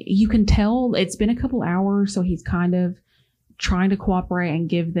 You can tell it's been a couple hours, so he's kind of trying to cooperate and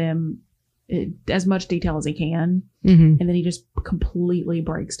give them as much detail as he can. And then he just completely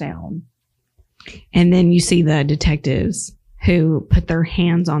breaks down. And then you see the detectives who put their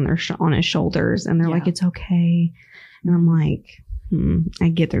hands on on his shoulders, and they're like, "It's okay." And I'm like, I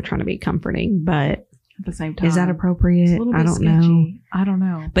get they're trying to be comforting, but at the same time, is that appropriate? I don't know. I don't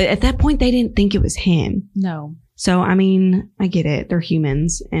know. But at that point, they didn't think it was him. No. So, I mean, I get it. They're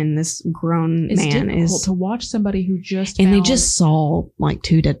humans, and this grown man is to watch somebody who just and they just saw like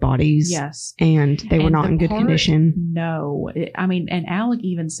 2 dead bodies. Yes, and they were not in good condition. No, I mean, and Alec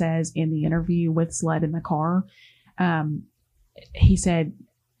even says in the interview with Sled in the car, he said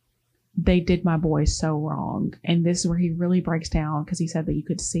they did my boy so wrong, and this is where he really breaks down because he said that you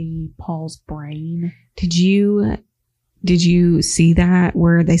could see Paul's brain. Did you see that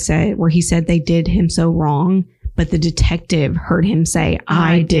where he said they did him so wrong? But the detective heard him say,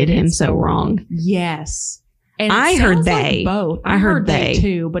 I did him so wrong. Yes. And I heard they. Like both. I heard they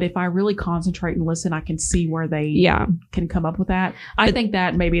too. But if I really concentrate and listen, I can see where they can come up with that. I think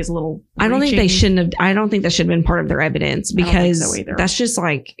that maybe is a little I don't think they shouldn't have. I don't think that should have been part of their evidence because that's just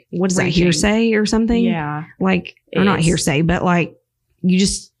like, what is that, hearsay or something? Yeah. Like, or not hearsay, but like, you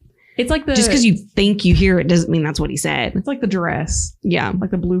just. It's like just because you think you hear it doesn't mean that's what he said. It's like the dress. Yeah.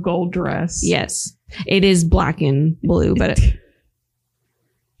 Like the blue gold dress. Yes. It is black and blue, but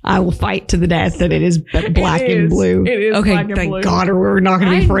I will fight to the death that it is black and blue. It is okay, black and thank blue. God we're not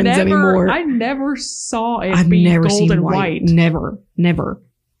going to be friends anymore. I never saw it I've be never gold seen and white. white. Never.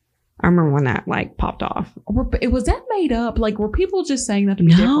 I remember when that like popped off. Was that made up? Like, were people just saying that to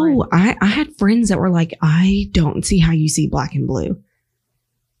be different? No, I had friends that were like, I don't see how you see black and blue.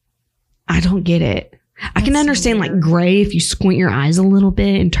 I don't get it. I can understand like gray if you squint your eyes a little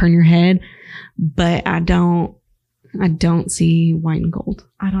bit and turn your head, but I don't see white and gold.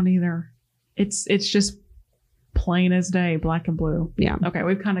 I don't either. It's just plain as day, black and blue. Yeah. Okay,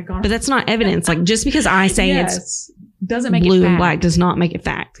 we've kind of gone. But that's not evidence. Like just because I say it's doesn't make blue it and black does not make it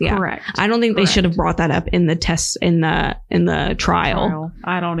fact. Yeah. Correct. I don't think they should have brought that up in the test in the trial.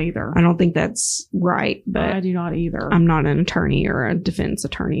 I don't either. I don't think that's right. But I do not either. I'm not an attorney or a defense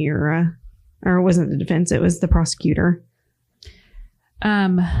attorney or it wasn't the defense, it was the prosecutor.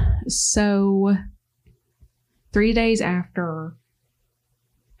 So 3 days after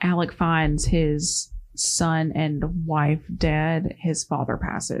Alec finds his son and wife dead, his father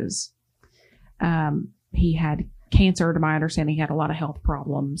passes. He had cancer, to my understanding. He had a lot of health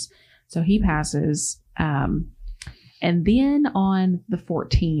problems. So he passes. And then on the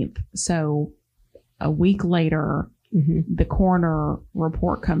 14th, so a week later, the coroner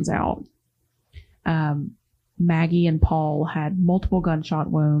report comes out. Maggie and Paul had multiple gunshot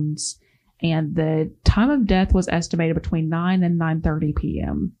wounds, and the time of death was estimated between 9 and 9:30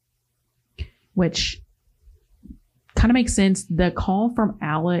 p.m., which kind of makes sense. The call from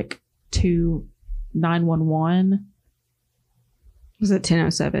Alec to 911 was at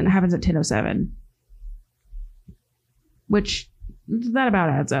 10:07. It happens at 10:07, which that about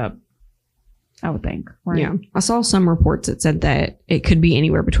adds up, I would think. Right? Yeah, I saw some reports that said that it could be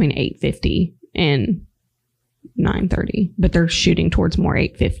anywhere between 8:50 and 9:30, but they're shooting towards more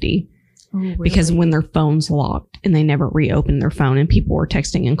 8:50. Oh, really? Because when their phone's locked and they never reopened their phone and people were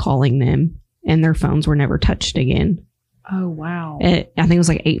texting and calling them and their phones were never touched again. Oh, wow. I think it was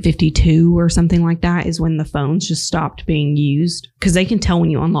like 8:52 or something like that is when the phones just stopped being used because they can tell when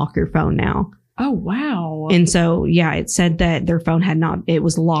you unlock your phone now. Oh, wow. And so, yeah, it said that their phone it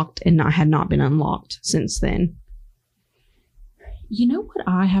was locked and had not been unlocked since then. You know what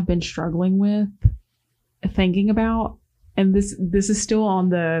I have been struggling with thinking about, and this is still on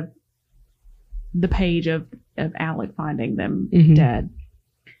the page of Alec finding them dead.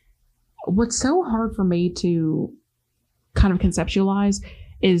 What's so hard for me to kind of conceptualize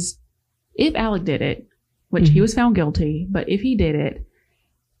is if Alec did it, which he was found guilty, but if he did it,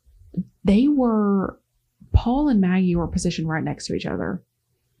 Paul and Maggie were positioned right next to each other.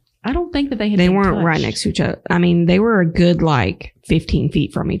 I don't think that they weren't touched. right next to each other. I mean, they were a good like 15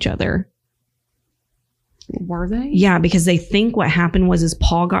 feet from each other. Were they? Yeah, because they think what happened was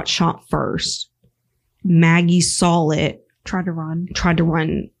Paul got shot first. Maggie saw it. Tried to run.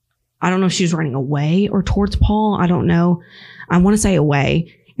 I don't know if she was running away or towards Paul. I don't know. I want to say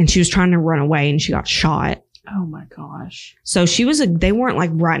away. And she was trying to run away and she got shot. Oh my gosh. So they weren't like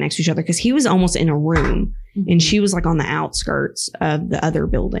right next to each other because he was almost in a room and she was like on the outskirts of the other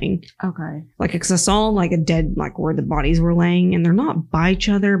building. Okay. Like, because I saw like a dead, like where the bodies were laying, and they're not by each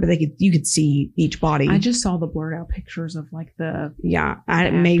other, but you could see each body. I just saw the blurred out pictures of like the. Yeah.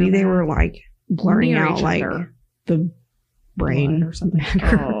 Maybe they were like blurring out like the brain or something.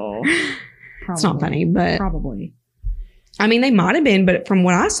 Oh, it's not funny, but probably. I mean, they might have been, but from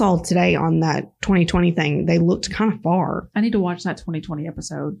what I saw today on that 2020 thing, they looked kind of far. I need to watch that 2020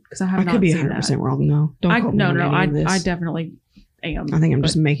 episode because I have not could be seen 100% wrong though. I definitely am. I think I'm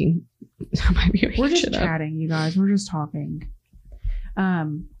just making. We're just chatting, you guys. We're just talking.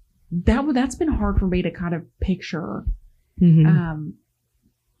 That's been hard for me to kind of picture. Mm-hmm.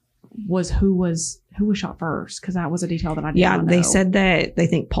 Was who was shot first, because that was a detail that I didn't know. They said that they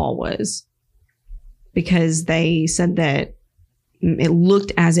think Paul was, because they said that it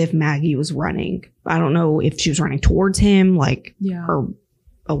looked as if Maggie was running. I don't know if she was running towards him, like, or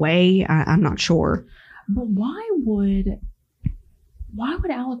away. I'm not sure. But why would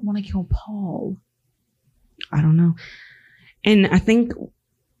Alec want to kill Paul? I don't know. And I think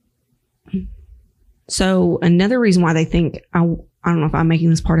so. Another reason why they think, I don't know if I'm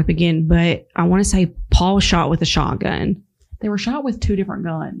making this part up again, but I want to say Paul was shot with a shotgun. They were shot with 2 different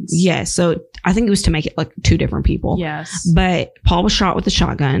guns. Yes. So I think it was to make it like 2 different people. Yes. But Paul was shot with a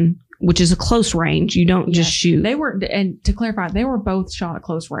shotgun, which is a close range. You don't just shoot. They were, and to clarify, they were both shot at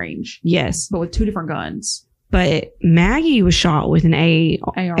close range. Yes. But with 2 different guns. But Maggie was shot with an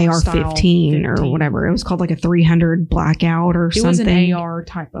AR-15 or whatever. It was called like a 300 blackout or something. It was an AR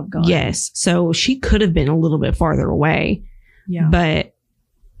type of gun. Yes. So she could have been a little bit farther away. Yeah. But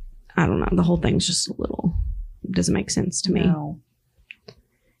I don't know. The whole thing's just a little, doesn't make sense to me. No.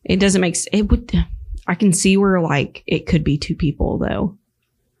 It doesn't make it would. I can see where like it could be 2 people though.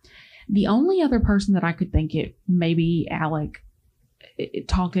 The only other person that I could think it maybe Alec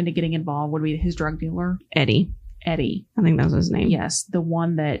talked into getting involved would be his drug dealer, Eddie. I think that was his name. Yes, the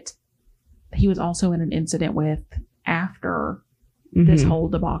one that he was also in an incident with after this whole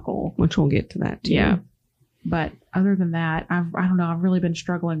debacle, which we'll get to that too. Yeah. But other than that, I don't know. I've really been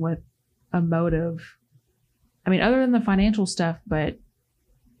struggling with a motive. I mean, other than the financial stuff, but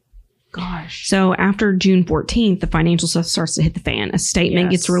gosh. So after June 14th, the financial stuff starts to hit the fan. A statement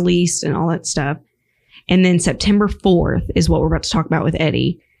gets released and all that stuff. And then September 4th is what we're about to talk about with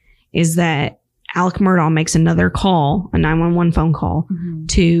Eddie, is that Alec Murdaugh makes another call, a 911 phone call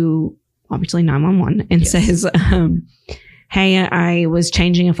to obviously 911 and says, hey, I was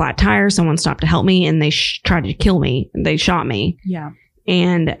changing a flat tire. Someone stopped to help me and they tried to kill me. They shot me. Yeah.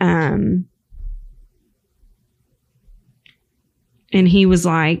 And he was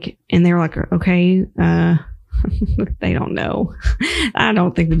like, and they were like, okay, they don't know. I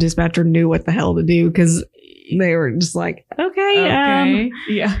don't think the dispatcher knew what the hell to do, because they were just like, okay.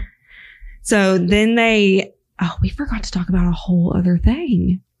 Yeah. So then we forgot to talk about a whole other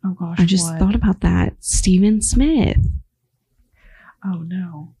thing. Oh gosh. I just thought about that. Stephen Smith. Oh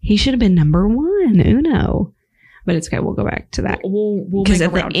no. He should have been number 1, Uno. But it's okay. We'll go back to that. We'll because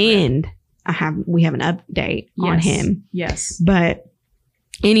at the end, we have an update on him. Yes. But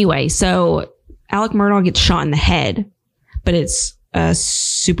anyway, so Alec Murdaugh gets shot in the head, but it's a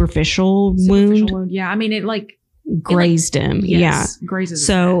superficial wound. Yeah. I mean, it like grazed him. Yes, yeah. Grazes.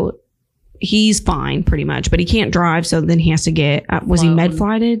 So he's fine pretty much, but he can't drive. So then he has to get, was he med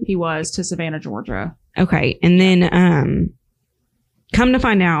flighted? He was, to Savannah, Georgia. Okay. And then, come to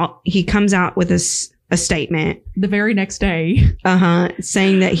find out, he comes out with a statement the very next day,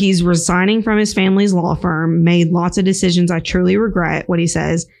 saying that he's resigning from his family's law firm, made lots of decisions I truly regret, what he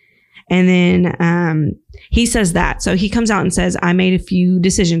says. And then he says that. So he comes out and says, I made a few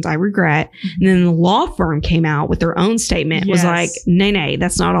decisions I regret. And then the law firm came out with their own statement, was like, nay,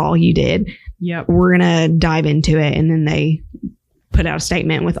 that's not all you did. Yep. We're going to dive into it. And then they put out a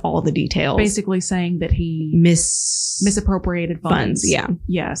statement with all the details. Basically saying that he misappropriated funds. Yeah.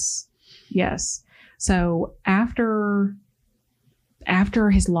 Yes. So after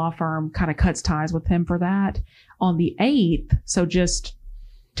his law firm kind of cuts ties with him for that, on the 8th, so just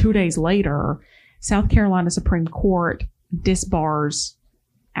 2 days later, South Carolina Supreme Court disbars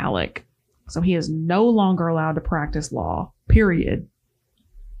Alec. So he is no longer allowed to practice law, period.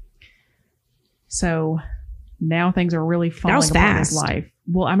 So now things are really falling apart in his life.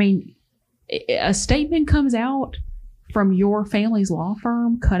 Well, I mean, a statement comes out from your family's law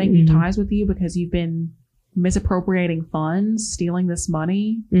firm cutting ties with you because you've been misappropriating funds, stealing this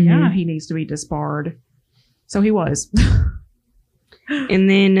money. Yeah, he needs to be disbarred. So he was. And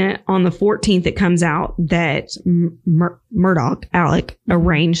then on the 14th, it comes out that Murdaugh, Alec,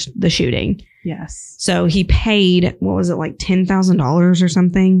 arranged the shooting. Yes. So he paid, what was it, like $10,000 or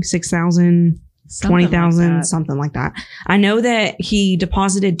something? $6,000? 20,000, something like that. I know that he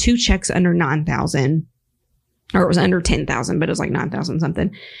deposited 2 checks under 9,000, or it was under 10,000, but it was like 9,000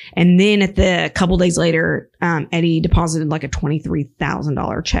 something. And then a couple days later, Eddie deposited like a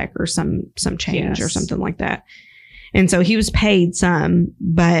 $23,000 check or some change or something like that. And so he was paid some,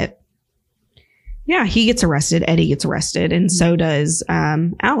 but yeah, he gets arrested. Eddie gets arrested. And so does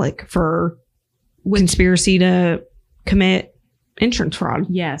Alec for conspiracy to commit insurance fraud.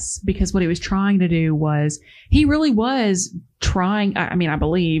 Yes, because what he was trying to do was, he really was trying, I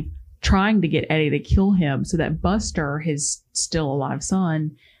believe, trying to get Eddie to kill him so that Buster, his still alive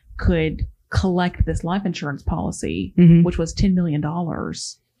son, could collect this life insurance policy, which was $10 million.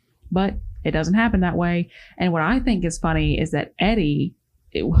 But it doesn't happen that way. And what I think is funny is that Eddie,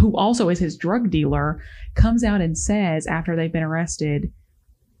 who also is his drug dealer, comes out and says after they've been arrested,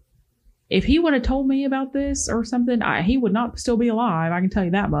 if he would have told me about this or something, he would not still be alive. I can tell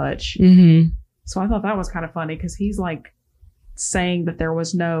you that much. So I thought that was kind of funny because he's like saying that there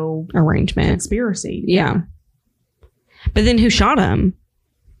was no arrangement, conspiracy. Yeah. But then who shot him?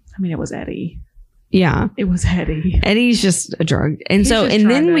 I mean, it was Eddie. Yeah. It was Eddie. Eddie's just a drug. And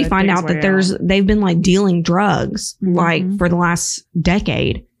then we find out that they've been like dealing drugs like for the last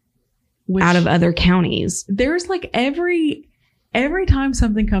decade out of other counties. There's like every time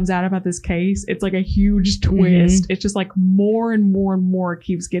something comes out about this case, it's like a huge twist. It's just like more and more and more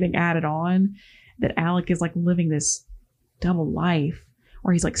keeps getting added on, that Alec is like living this double life,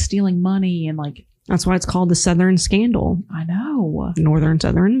 or he's like stealing money and like. That's why it's called the Southern Scandal. I know. Northern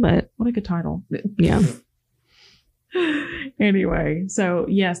Southern, but. What a good title. Yeah. Anyway, so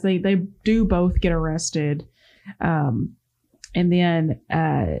yes, they do both get arrested. And then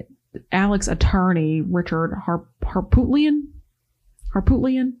Alec's attorney, Richard Harpootlian.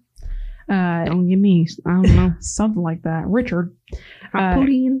 Don't give me, I don't know. Something like that. Richard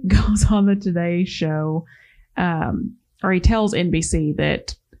Harpootlian goes on the Today Show, or he tells NBC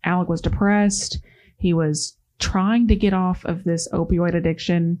that Alec was depressed. He was trying to get off of this opioid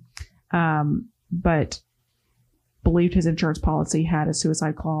addiction, but believed his insurance policy had a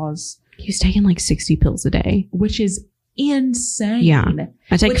suicide clause. He was taking like 60 pills a day, which is insane. Yeah.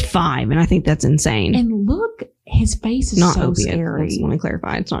 I take 5 and I think that's insane. And look, his face is not so opiates. scary. Let me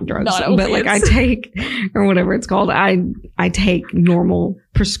clarify. It's not drugs. Not but like I take, or whatever it's called. I take normal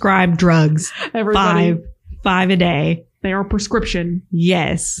prescribed drugs. Everybody, 5 a day. They are prescription.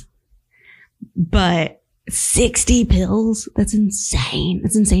 Yes. But 60 pills? That's insane.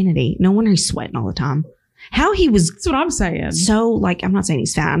 That's insanity. No wonder he's sweating all the time. How he was. That's what I'm saying. So like, I'm not saying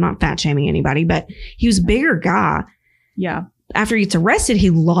he's fat. I'm not fat shaming anybody, but he was a bigger guy. Yeah. After he gets arrested, he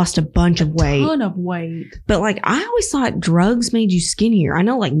lost a bunch of weight. A ton of weight. But like, I always thought drugs made you skinnier. I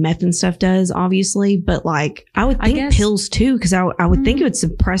know like meth and stuff does, obviously, but like, I would think pills too, because I would think it would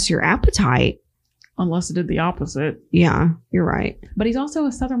suppress your appetite. Unless it did the opposite. Yeah, you're right. But he's also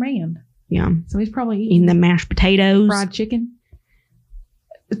a Southern man. Yeah. So he's probably eating the mashed potatoes. Fried chicken.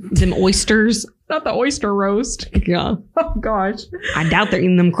 Them oysters. Not the oyster roast. Yeah. Oh, gosh. I doubt they're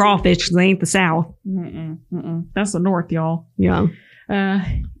eating them crawfish because they ain't the South. That's the North, y'all. Yeah.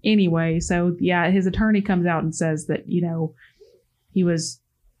 Anyway, so yeah, his attorney comes out and says that, you know, he was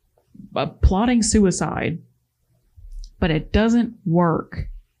plotting suicide, but it doesn't work.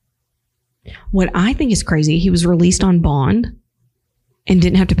 What I think is crazy, he was released on bond and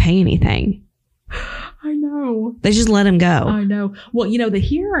didn't have to pay anything. I know. They just let him go. I know. Well, you know, the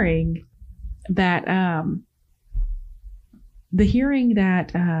hearing that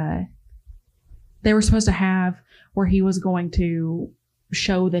they were supposed to have, where he was going to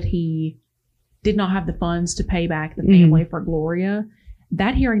show that he did not have the funds to pay back the family for Gloria,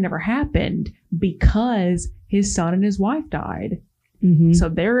 that hearing never happened because his son and his wife died. So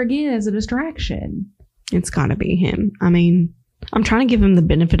there again is a distraction. It's got to be him. I mean, I'm trying to give him the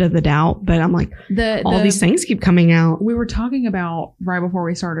benefit of the doubt, but I'm like, all these things keep coming out. We were talking about right before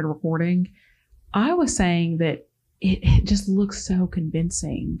we started recording. I was saying that it just looks so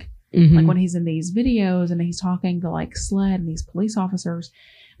convincing. Like when he's in these videos and he's talking to like SLED and these police officers.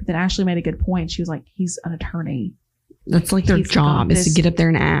 But then Ashley made a good point. She was like, he's an attorney. That's like their job is to get up there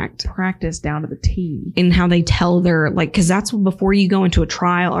and act. Practice down to the T. And how they tell their, like, because that's before you go into a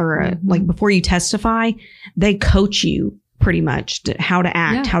trial or like before you testify, they coach you pretty much to how to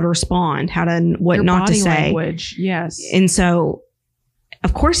act, how to respond, how to, what Their not to say. Language, yes. And so,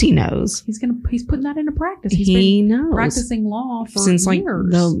 of course he knows. He's putting that into practice. He knows. Practicing law for since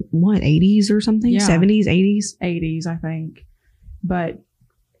years. Like the, 80s or something? Yeah. 70s, 80s? 80s, I think. But,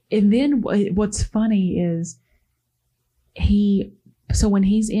 and then what's funny is so when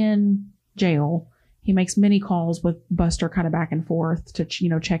he's in jail, He makes many calls with Buster kind of back and forth to,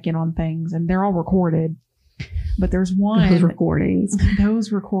 check in on things, and they're all recorded. But there's one. Those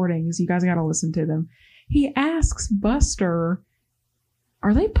recordings. You guys got to listen to them. He asks Buster,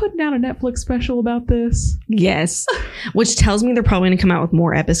 are they putting out a Netflix special about this? Yes. Which tells me they're probably going to come out with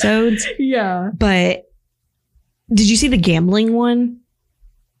more episodes. Yeah. But did you see the gambling one?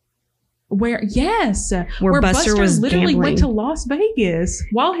 Where Buster was literally gambling. went to Las Vegas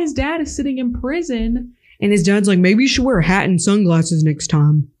while his dad is sitting in prison. And his dad's like, maybe you should wear a hat and sunglasses next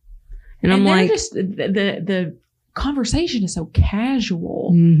time. And I'm like, just the conversation is so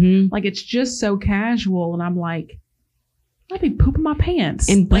casual. Mm-hmm. Like, it's just so casual. And I'm like, I'd be pooping my pants.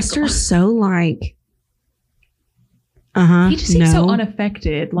 And Buster's so like, he just seems so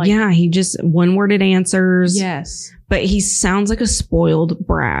unaffected. Like, yeah, he just one-worded answers. Yes. But he sounds like a spoiled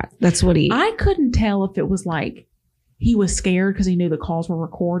brat. That's what I couldn't tell if it was like he was scared because he knew the calls were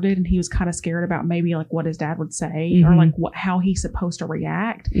recorded and he was kind of scared about maybe like what his dad would say Mm-hmm. or like how he's supposed to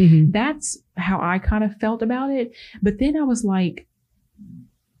react. Mm-hmm. That's how I kind of felt about it. But then I was like,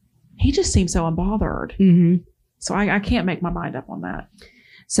 he just seems so unbothered. Mm-hmm. So I can't make my mind up on that.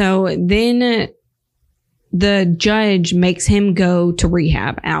 So then the judge makes him go to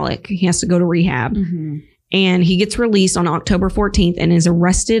rehab, Alec. He has to go to rehab. Mm-hmm. And he gets released on October 14th and is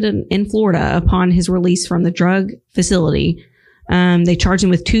arrested in Florida upon his release from the drug facility. They charged him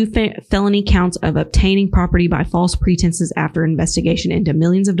with 2 felony counts of obtaining property by false pretenses after investigation into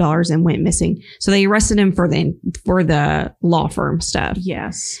millions of dollars and went missing. So they arrested him for the law firm stuff.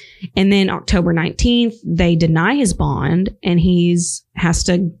 Yes. And then October 19th, they deny his bond and has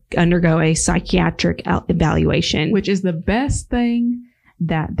to undergo a psychiatric evaluation. Which is the best thing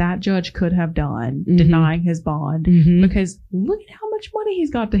that judge could have done, Mm-hmm. denying his bond. Mm-hmm. Because look at how much money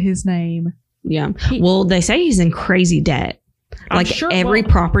he's got to his name. Yeah. Well, they say he's in crazy debt. Like every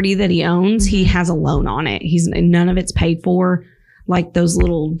property that he owns, he has a loan on it. None of it's paid for. Like those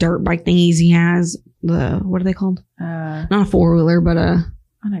little dirt bike thingies he has. What are they called? Not a 4-wheeler, but I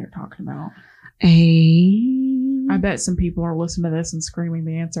know you're talking about. I I bet some people are listening to this and screaming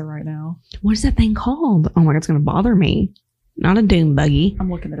the answer right now. What is that thing called? Oh my God, it's going to bother me. Not a dune buggy. I'm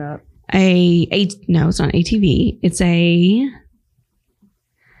looking it up. No, it's not an ATV. It's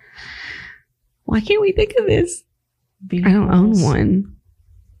why can't we think of this? Vehicles I don't own one.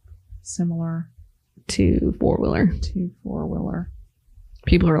 Similar to 4-wheeler. To 4-wheeler.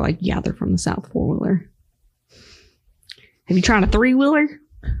 People are like, yeah, they're from the South, 4-wheeler. Have you tried a 3-wheeler?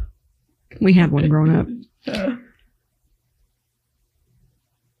 We had one growing up.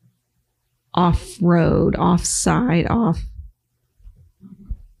 Off-road, off-side, off.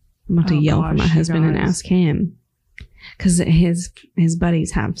 I'm about to yell for my husband and ask him. Because his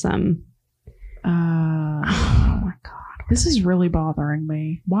buddies have some. Oh my God. This is really bothering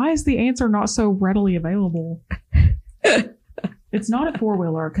me. Why is the answer not so readily available? It's not a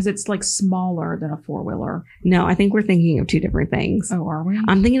 4-wheeler because it's like smaller than a 4-wheeler. No, I think we're thinking of 2 different things. Oh, are we?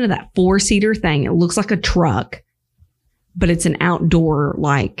 I'm thinking of that 4-seater thing. It looks like a truck, but it's an outdoor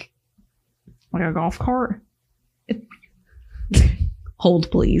like a golf cart?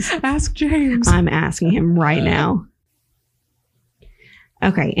 Hold, please. Ask James. I'm asking him right now.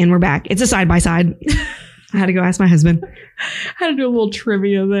 Okay, and we're back. It's a side-by-side. I had to go ask my husband. I had to do a little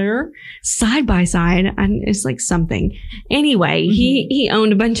trivia there. Side-by-side, it's like something. Anyway, mm-hmm. he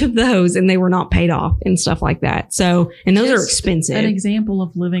owned a bunch of those and they were not paid off and stuff like that. So, and those are expensive. An example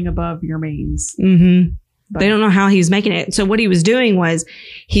of living above your means. Mm-hmm. They don't know how he was making it. So what he was doing was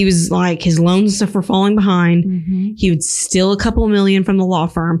he was like, his loans and stuff were falling behind. Mm-hmm. He would steal a couple million from the law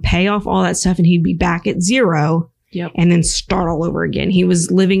firm, pay off all that stuff, and he'd be back at zero. Yep. And then start all over again. He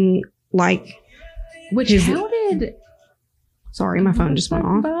was living like... Sorry, my phone just went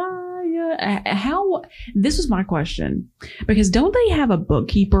off. This was my question. Because don't they have a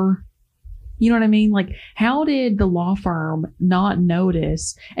bookkeeper? You know what I mean? Like, how did the law firm not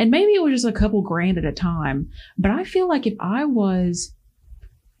notice? And maybe it was just a couple grand at a time. But I feel like if I was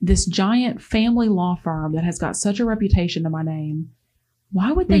this giant family law firm that has got such a reputation to my name,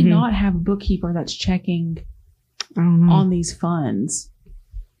 why would they mm-hmm. not have a bookkeeper that's checking on these funds?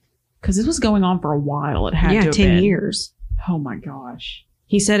 Because this was going on for a while. It had to have 10 been. years. Oh my gosh.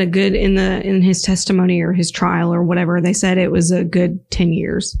 He said a good in his testimony or his trial or whatever, they said it was a good 10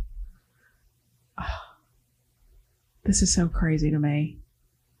 years. This is so crazy to me.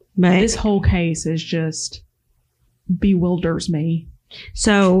 But this whole case is just bewilders me.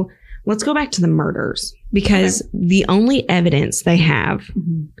 So let's go back to the murders because the only evidence they have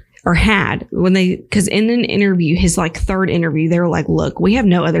mm-hmm. or had when because in an interview, his like 3rd interview, they were like, look, we have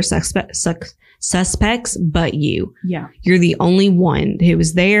no other suspects but you. Yeah. You're the only one who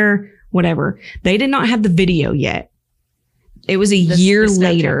was there. whatever. They did not have the video yet. It was a year the Snapchat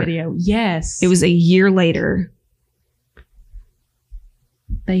later. video. Yes. It was a year later.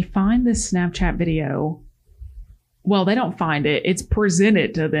 They find this Snapchat video. Well, they don't find it. It's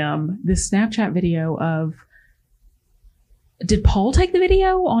presented to them. This Snapchat video of... Did Paul take the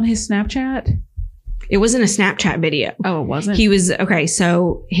video on his Snapchat? It wasn't a Snapchat video. Oh, it wasn't? He was... Okay,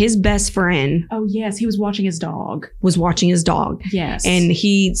 so his best friend... Oh, yes. He was watching his dog. Was watching his dog. Yes. And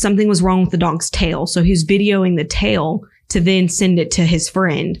something was wrong with the dog's tail. So he was videoing the tail to then send it to his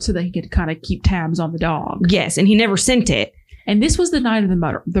friend. So that he could kind of keep tabs on the dog. Yes, and he never sent it. And this was the night of the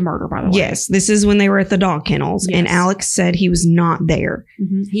murder, by the way. Yes, this is when they were at the dog kennels. Yes. And Alex said he was not there.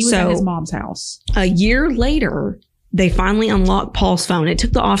 Mm-hmm. He was at his mom's house. A year later, they finally unlocked Paul's phone. It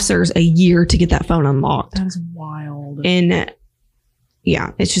took the officers a year to get that phone unlocked. That is wild. And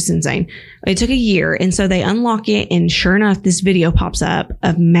yeah, it's just insane. It took a year. And so they unlock it. And sure enough, this video pops up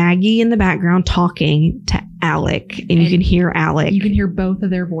of Maggie in the background talking to Alec. And you can hear Alec. You can hear both of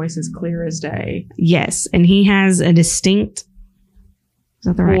their voices clear as day. Yes. And he has a distinct... Is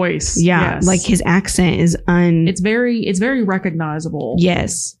that the right voice? Yeah, yes. Like his accent is It's very recognizable.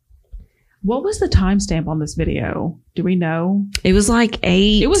 Yes. What was the timestamp on this video? Do we know? It was like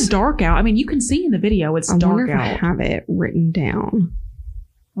 8. It was dark out. I mean, you can see in the video it's dark out. I have it written down.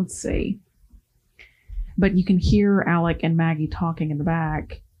 Let's see. But you can hear Alec and Maggie talking in the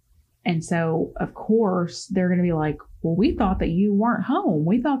back, and so of course they're going to be like, "Well, we thought that you weren't home.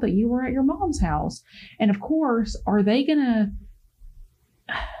 We thought that you were at your mom's house." And of course, are they gonna?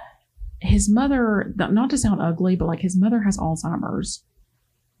 His mother, not to sound ugly, but like his mother has Alzheimer's.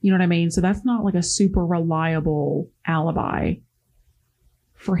 You know what I mean? So that's not like a super reliable alibi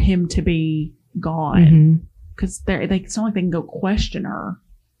for him to be gone. Because it's not like they can go question her.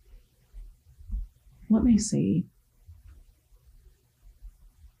 Let me see.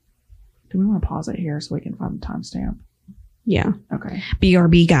 Do we want to pause it here so we can find the timestamp? Yeah. Okay.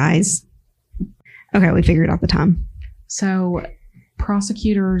 BRB, guys. Okay, we figured out the time. So...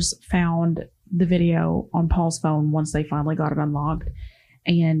 prosecutors found the video on Paul's phone once they finally got it unlocked.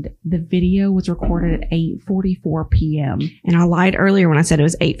 And the video was recorded at 8:44 p.m. And I lied earlier when I said it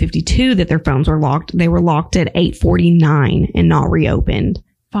was 8:52 that their phones were locked. They were locked at 8:49 and not reopened.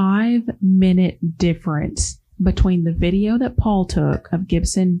 5-minute difference between the video that Paul took of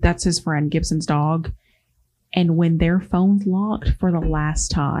Gibson, that's his friend, Gibson's dog, and when their phones locked for the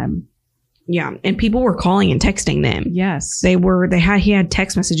last time. Yeah, and people were calling and texting them. Yes. He had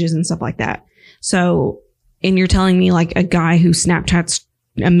text messages and stuff like that. So, and you're telling me like a guy who Snapchats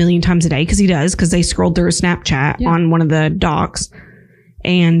a million times a day, because he does, because they scrolled through a Snapchat on one of the docs,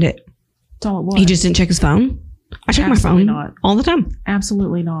 and that's all it was. He just didn't check his phone. I check my phone all the time.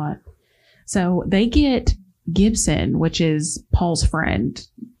 Absolutely not. So they get Gibson, which is Paul's friend,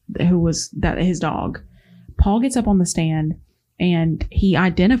 who was his dog. Paul gets up on the stand. And he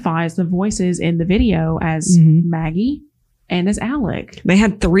identifies the voices in the video as Maggie and as Alec. They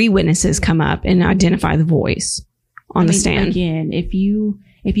had 3 witnesses come up and identify the voice on the stand. Again, if you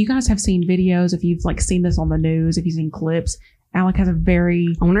guys have seen videos, if you've like seen this on the news, if you've seen clips, Alec has a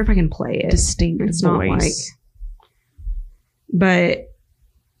very I wonder if I can play it. Distinct it's voice. Not like, but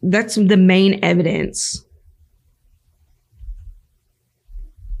that's the main evidence.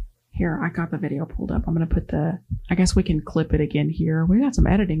 Here, I got the video pulled up. I'm going to put I guess we can clip it again here. We got some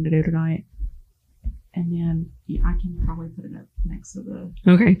editing to do tonight. And then I can probably put it up next to the...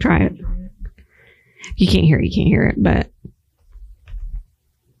 Okay, try it. You can't hear it, but...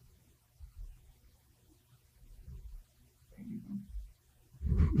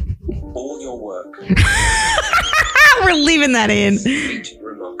 All your work. We're leaving that in.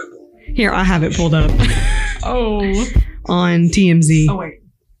 Remarkable. Here, I have it pulled up. Oh. On TMZ. Oh, wait.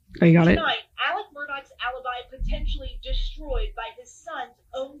 Oh, you got it? Tonight, Alec Murdaugh's alibi potentially destroyed by his son's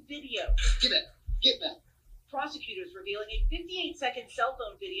own video. Get back. Prosecutors revealing a 58-second cell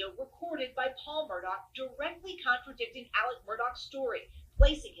phone video recorded by Paul Murdaugh directly contradicting Alec Murdaugh's story,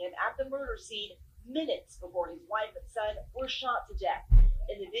 placing him at the murder scene minutes before his wife and son were shot to death.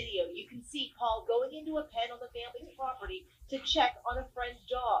 In the video, you can see Paul going into a pen on the family's property to check on a friend's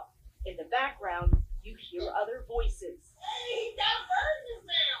dog. In the background, you hear other voices. Hey, that bird is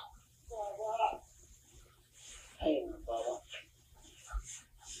now! Hey, Bubba.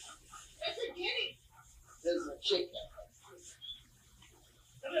 It's a guinea! This is a chicken.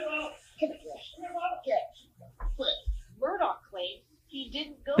 Come here, Murdaugh claimed he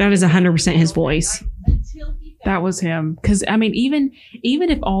didn't go. That is 100% his voice. Until he That was him. Because, I mean, even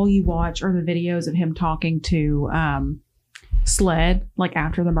if all you watch are the videos of him talking to Sled, like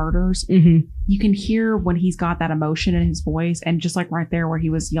after the murders, Mm-hmm. you can hear when he's got that emotion in his voice, and just like right there where he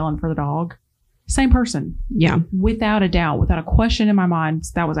was yelling for the dog, same person, Yeah. without a doubt, without a question in my mind,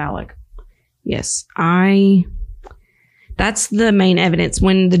 that was Alec. Yes. That's the main evidence.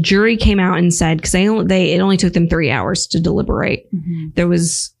 When the jury came out and said, because it only took them 3 hours to deliberate. Mm-hmm. There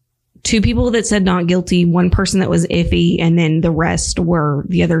was 2 people that said not guilty, 1 person that was iffy, and then the rest were,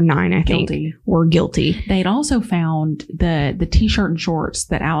 the other 9, I think, Guilty. were guilty. They'd also found the t-shirt and shorts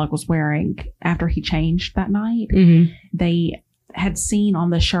that Alec was wearing after he changed that night. Mm-hmm. They had seen on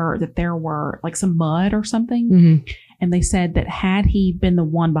the shirt that there were like some mud or something. Mm-hmm. And they said that had he been the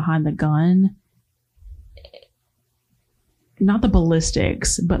one behind the gun, not the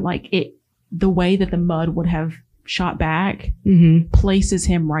ballistics, but like the way that the mud would have shot back Mm-hmm. places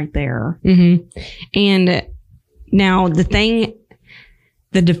him right there. Mm-hmm. And now the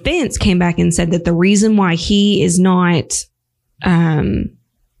defense came back and said that the reason why he is not,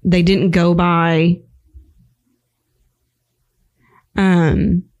 they didn't go by,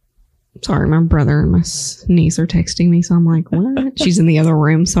 sorry, my brother and my niece are texting me. So I'm like, what? She's in the other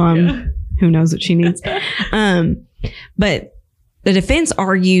room. So who knows what she needs. But the defense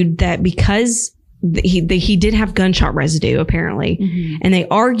argued that because he did have gunshot residue, apparently. Mm-hmm. And they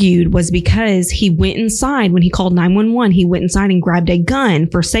argued was because he went inside when he called 911, he went inside and grabbed a gun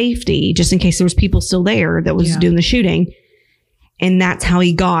for safety, just in case there was people still there that was doing the shooting. And that's how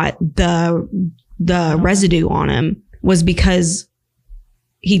he got the residue on him, was because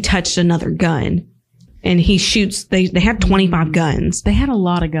he touched another gun. And he shoots, they had 25 guns. They had a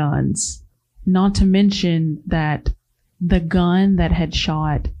lot of guns, not to mention that the gun that had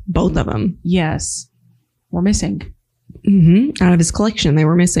shot Both of them. yes, were missing. Mm-hmm. Out of his collection, they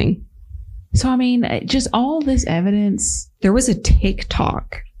were missing. So, I mean, just all this evidence. There was a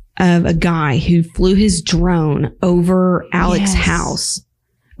TikTok of a guy who flew his drone over Alex's Yes. house.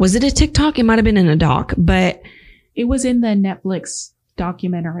 Was it a TikTok? It might have been in a doc, but It was in the Netflix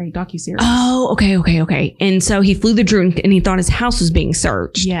docuseries. oh, okay. And so he flew the drone and he thought his house was being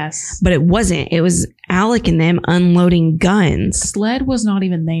searched. Yes. But it wasn't. It was Alec and them unloading guns. Sled was not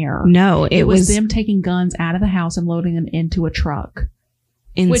even there. No, it was them taking guns out of the house and loading them into a truck.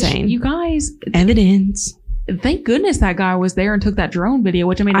 insane. Which, you guys, Evidence. thank goodness that guy was there and took that drone video,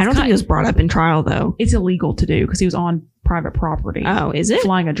 which I mean, I don't think it was brought up in trial though. it's illegal to do because he was on private property. Oh, is it?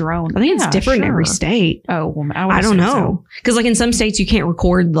 Flying a drone. I think it's Yeah, different in every sure. state. Oh, well, I don't know. Because like in some states you can't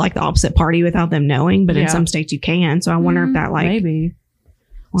record like the opposite party without them knowing, but in Yeah. some states you can. So I wonder if that like maybe.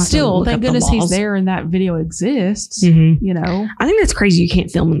 we'll have to Still, look thank up the goodness he's laws. there and that video exists. Mm-hmm. You know, I think that's crazy. You can't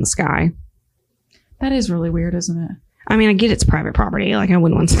film in the sky. that is really weird, isn't it? I mean, I get it's private property. Like I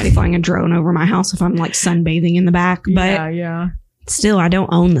wouldn't want somebody flying a drone over my house if I'm like sunbathing in the back, but yeah. still I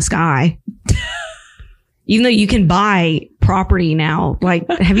don't own the sky. Even though you can buy property now, like,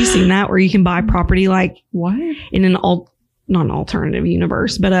 have you seen that where you can buy property like What? in an not an alternative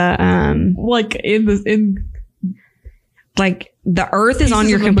universe, but Like in like the earth is on Pieces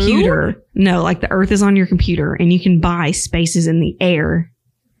your of the moon? computer. No, like the earth is on your computer and you can buy spaces in the air.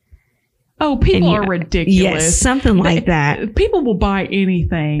 Oh, people And are you- ridiculous. Yes, something like that. People will buy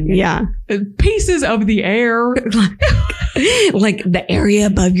anything. Yeah. Pieces of the air. Like the area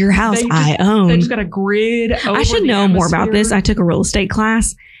above your house They just- I own. They just got a grid. Over I should the know more about this. atmosphere. I took a real estate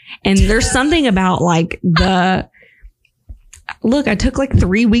class and there's something about like I took like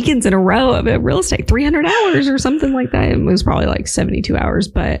 3 weekends in a row of real estate, 300 hours or something like that. It was probably like 72 hours,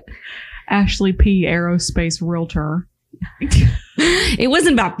 but Ashley P. Aerospace Realtor. it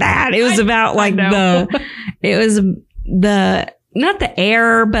wasn't about that. It was about like know. not the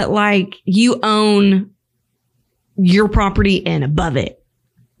air, but like you own your property and above it.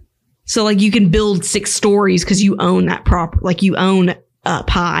 So like you can build 6 stories because you own that like you own up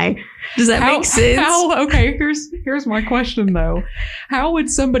high. Does that make sense? Okay, here's my question though. How would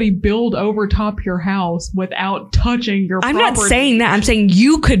somebody build over top your house without touching your I'm property? not saying that. I'm saying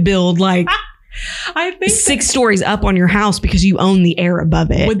you could build like I think 6 stories up on your house because you own the air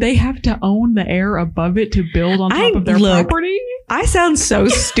above it. would they have to own the air above it to build on top of their look, property? I sound so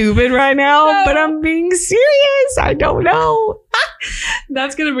stupid right now, No. but I'm being serious. I don't know.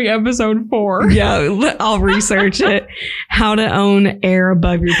 That's going to be episode 4. Yeah, I'll research it. How to own air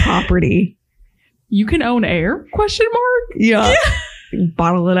above your property. You can own air? Question mark? Yeah.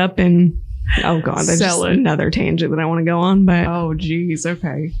 Bottle it up and oh god, that's Sell just it. another tangent that I want to go on, but Oh, geez.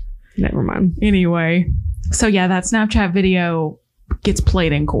 Okay. never mind. Anyway, so yeah, that Snapchat video gets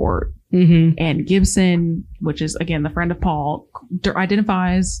played in court. Mm-hmm. And Gibson, which is again the friend of Paul,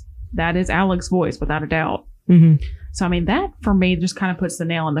 identifies that is Alec's voice without a doubt. Mm-hmm. So I mean, that for me just kind of puts the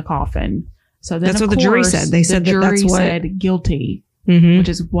nail in the coffin So then, That's of what the jury course, said. They said the that that's jury what- said guilty, Mm-hmm. which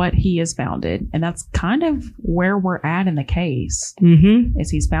is what he has founded. And that's kind of where we're at in the case, Mm-hmm.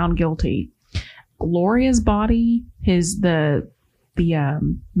 is he's found guilty. Gloria's body, the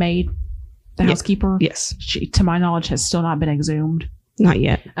maid, the Yeah. housekeeper, Yes. she, to my knowledge, has still not been exhumed. Not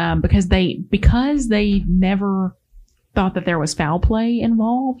yet. Because they never thought that there was foul play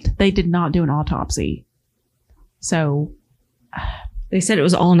involved. They did not do an autopsy. So They said it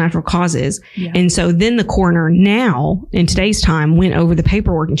was all natural causes. yeah. And so then the coroner now in today's time went over the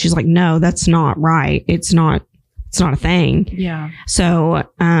paperwork and she's like, no, that's not right. It's not a thing. Yeah. So,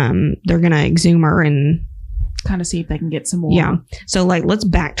 they're going to exhume her and Kind of see if they can get some more. yeah. So like, let's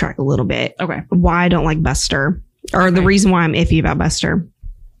backtrack a little bit. Okay. Why I don't like Buster, or the Okay. reason why I'm iffy about Buster.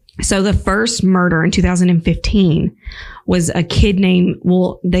 So the first murder in 2015 was a kid named,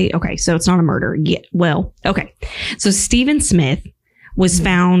 so it's not a murder yet. Well, okay. So Stephen Smith was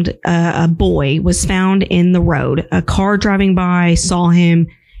found, a boy was found in the road. A car driving by saw him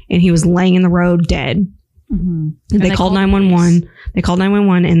and he was laying in the road dead. Mm-hmm. They called 911. They called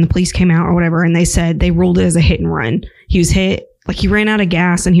 911 and the police came out or whatever. And they said they ruled it as a hit and run. He was hit, like he ran out of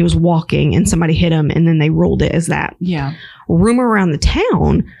gas and he was walking and somebody hit him. And then they ruled it as that. Yeah. Rumor around the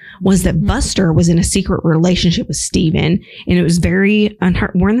town was that Buster was in a secret relationship with Steven. And it was very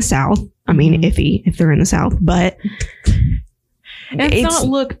unheard. We're in the South. I mean, iffy if they're in the South, but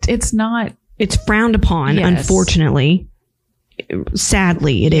It's not. it's frowned upon, Yes. unfortunately.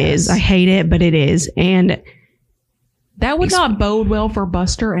 Sadly, it Yes. is. I hate it, but it is. And That would not bode well for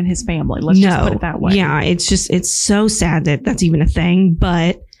Buster and his family. Let's just put it that way. Yeah, it's so sad that that's even a thing,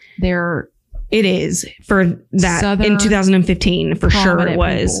 but it is for that Southern in 2015 for sure it prominent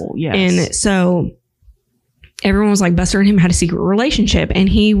was. people, yes. And so everyone was like, Buster and him had a secret relationship and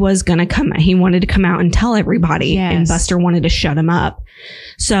he was going to he wanted to come out and tell everybody. Yes. And Buster wanted to shut him up.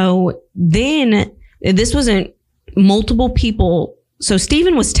 So then this wasn't multiple people. So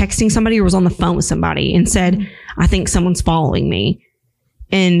Steven was texting somebody or was on the phone with somebody and said, I think someone's following me.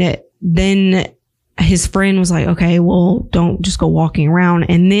 And then his friend was like, okay, well, don't just go walking around.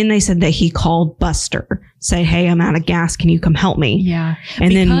 And then they said that he called Buster, say, hey, I'm out of gas. Can you come help me? Yeah.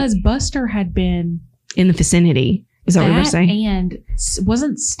 And because Buster had been in the vicinity. Is that what you're saying? And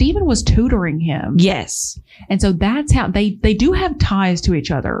wasn't Steven was tutoring him. Yes. And so that's how they do have ties to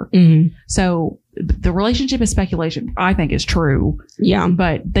each other. Mm-hmm. So the relationship is speculation, I think, is true. Yeah.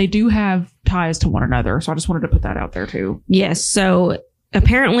 But they do have ties to one another. So I just wanted to put that out there too. Yes. So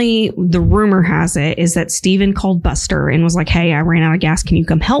apparently the rumor has it is that Steven called Buster and was like, hey, I ran out of gas. Can you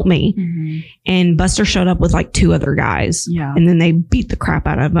come help me? Mm-hmm. And Buster showed up with like 2 other guys. Yeah. And then they beat the crap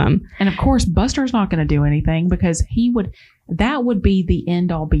out of him. And of course, Buster's not going to do anything because that would be the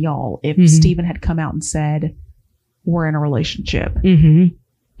end all be all if Steven had come out and said, we're in a relationship. Mm-hmm.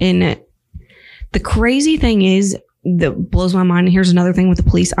 And the crazy thing is, that blows my mind. And here's another thing with the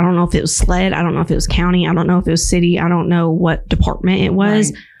police. I don't know if it was SLED. I don't know if it was county. I don't know if it was city. I don't know what department it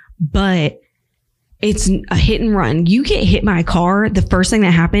was, Right. but it's a hit and run. You get hit by a car. The first thing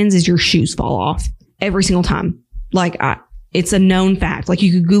that happens is your shoes fall off every single time. Like it's a known fact. Like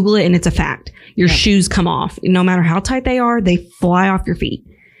you could Google it and it's a fact. Your shoes come off. No matter how tight they are, they fly off your feet.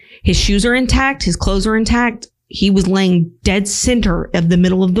 His shoes are intact. His clothes are intact. He was laying dead center of the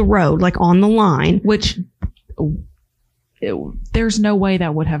middle of the road, like on the line. Which there's no way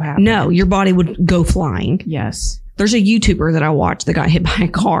that would have happened. No, your body would go flying. Yes. There's a YouTuber that I watched that got hit by a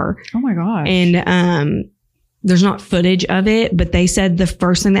car. Oh my gosh. And there's not footage of it, but they said the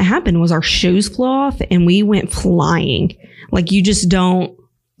first thing that happened was our shoes flew off and we went flying. Like you just don't,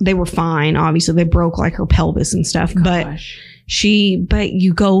 they were fine. Obviously they broke like her pelvis and stuff, Gosh. but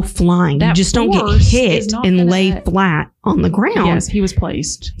you go flying. That you just don't get force hit is not and gonna- lay flat on the ground. Yes, he was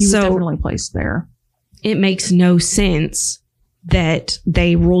placed. He was So- definitely placed there. It makes no sense that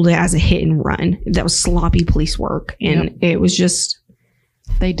they ruled it as a hit and run. That was sloppy police work. And it was just,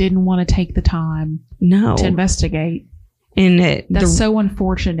 They didn't want to take the time no. to investigate. And That's so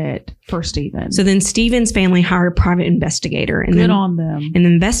unfortunate for Steven. so then Steven's family hired a private investigator. And good then, on them. And the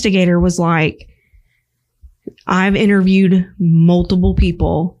investigator was like, I've interviewed multiple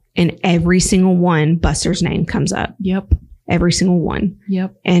people and every single one, Buster's name comes up. Yep. Every single one.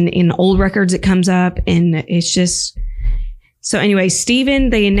 Yep. And in old records, it comes up and it's just, so anyway,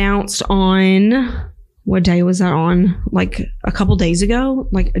 Steven, they announced on, what day was that on? Like a couple days ago?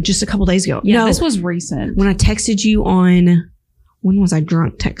 Like just a couple days ago. Yeah, No, this was recent. when I texted you on, when was I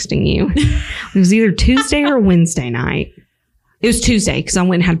drunk texting you? It was either Tuesday or Wednesday night. It was Tuesday because I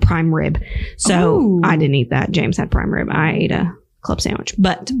went and had prime rib. So Ooh. I didn't eat that. James had prime rib. I ate a club sandwich,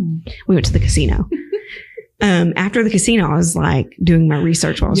 but we went to the casino. After the casino, I was like doing my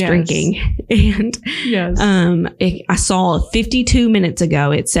research while I was drinking. And Yes. I saw 52 minutes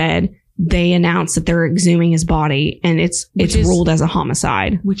ago, it said they announced that they're exhuming his body and it's ruled as a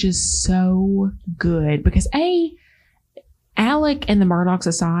homicide. Which is so good because Alec and the Murdaughs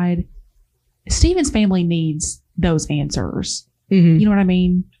aside, Stephen's family needs those answers. Mm-hmm. You know what I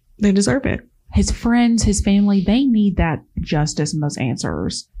mean? They deserve it. His friends, his family, they need that justice and those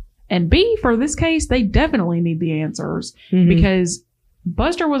answers. And B, for this case, they definitely need the answers because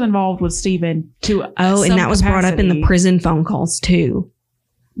Buster was involved with Stephen to and that was brought up in the prison phone calls too.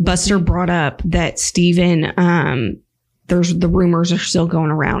 Buster brought up that Stephen, there's the rumors are still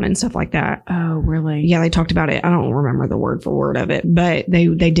going around and stuff like that. Oh, really? Yeah, they talked about it. I don't remember the word for word of it, but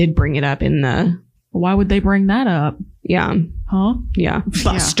they did bring it up in the. Why would they bring that up? Yeah. Huh? Yeah.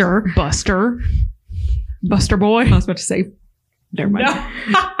 Buster. Yeah. Buster boy. I was about to say. Never mind.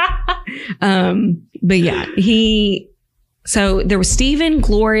 No. But yeah, so there was Stephen,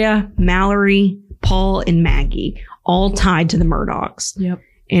 Gloria, Mallory, Paul, and Maggie, all tied to the Murdaughs. Yep.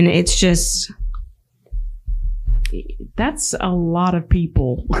 And it's just. That's a lot of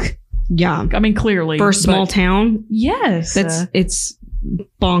people. Yeah. I mean, clearly. For a small town. Yes. It's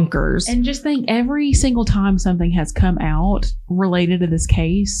bonkers. And just think every single time something has come out related to this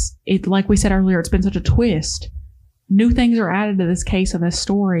case, it, like we said earlier, it's been such a twist. New things are added to this case and this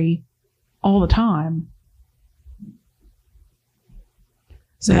story all the time.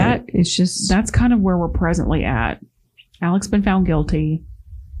 So that's kind of where we're presently at. Alec's been found guilty.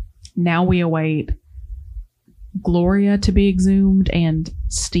 Now we await Gloria to be exhumed and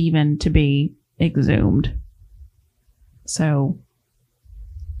Stephen to be exhumed. So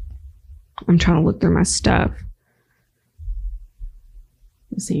I'm trying to look through my stuff.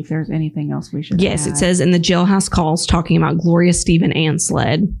 Let's see if there's anything else we should Yes, add. it says in the jailhouse calls talking about Gloria, Stephen, and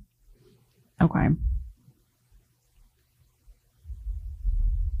Sled. Okay.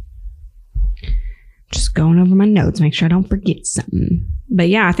 Just going over my notes, make sure I don't forget something. But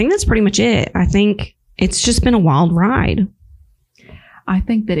yeah, I think that's pretty much it. I think it's just been a wild ride. I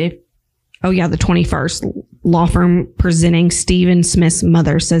think that if... Oh yeah, the 21st. Law firm presenting Stephen Smith's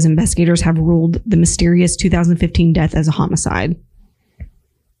mother says investigators have ruled the mysterious 2015 death as a homicide.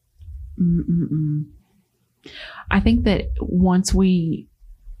 I think that once we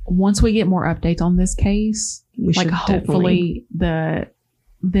get more updates on this case, like hopefully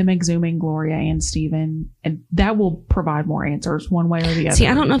them exhuming Gloria and Stephen, and that will provide more answers one way or the other. See,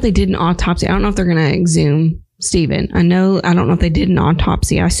 I don't know if they did an autopsy. I don't know if they're going to exhume Stephen. I don't know if they did an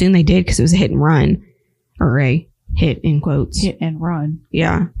autopsy. I assume they did because it was a hit and run, or a hit in quotes. Hit and run.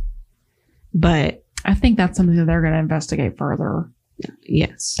 Yeah. But I think that's something that they're going to investigate further.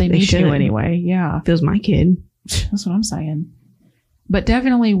 Yes. They need to anyway. Yeah. If it was my kid. That's what I'm saying. But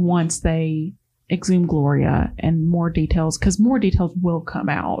definitely once they exhume Gloria and more details, because more details will come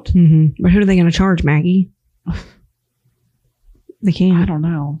out. Mm-hmm. But who are they going to charge, Maggie? They can't. I don't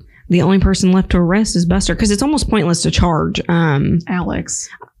know. The only person left to arrest is Buster, because it's almost pointless to charge Alec.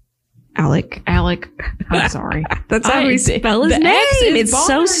 I'm sorry. That's how we spell his name. It's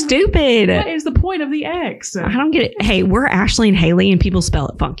so stupid. What is the point of the X? I don't get it. Hey, we're Ashley and Haley, and people spell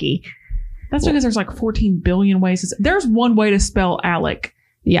it funky. That's because there's like 14 billion ways. There's one way to spell Alec.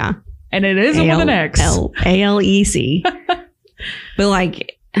 Yeah. And it isn't with an X. Alec. But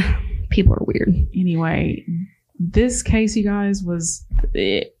like, people are weird. Anyway, this case, you guys, it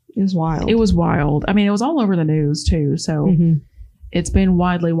was wild. It was wild. I mean, it was all over the news too. So it's been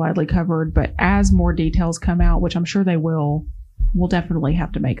widely covered. But as more details come out, which I'm sure they will, we'll definitely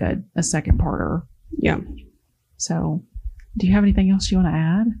have to make a second parter. Yeah. So do you have anything else you want to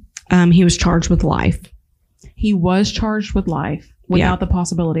add? He was charged with life. He was charged with life without the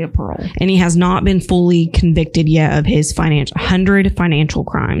possibility of parole. And he has not been fully convicted yet of his 100 financial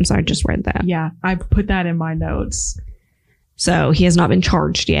crimes. I just read that. Yeah, I put that in my notes. So he has not been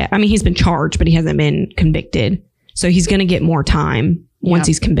charged yet. I mean, he's been charged, but he hasn't been convicted. So he's going to get more time once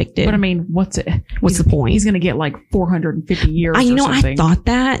he's convicted. But I mean, what's the point? He's going to get like 450 years or something. I thought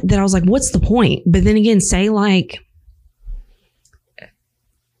that I was like, what's the point? But then again, say like,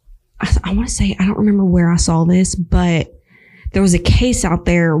 I want to say, I don't remember where I saw this, but there was a case out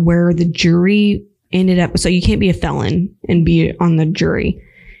there where the jury ended up, so you can't be a felon and be on the jury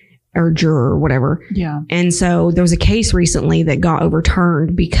or juror or whatever. Yeah. And so there was a case recently that got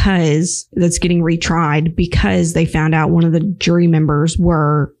overturned that's getting retried because they found out one of the jury members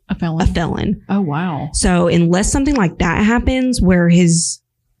were a felon. Oh, wow. So unless something like that happens where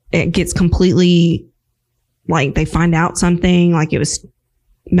it gets completely, like they find out something, like it was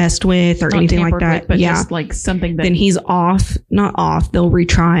messed with or Not anything like tampered that, with, but just like something that then he's not off. They'll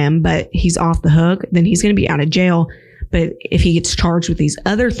retry him, but he's off the hook. Then he's going to be out of jail. But if he gets charged with these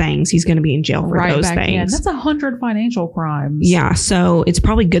other things, he's going to be in jail for right those back in. things. That's 100 financial crimes. Yeah. So it's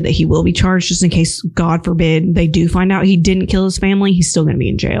probably good that he will be charged just in case, God forbid, they do find out he didn't kill his family. He's still going to be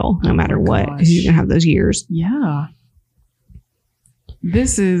in jail no matter what, because he's going to have those years. Yeah.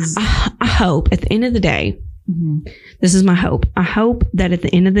 This is... I hope at the end of the day, mm-hmm. this is my hope. I hope that at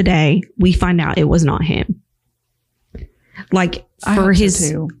the end of the day, we find out it was not him. Like for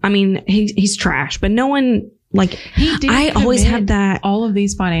his, I mean, he's trash, but no one... Like he did. I always have that all of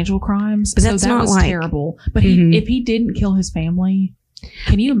these financial crimes, but that's so that not was like, terrible. But mm-hmm. if he didn't kill his family,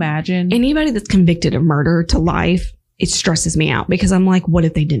 can you imagine? Anybody that's convicted of murder to life, it stresses me out because I'm like, what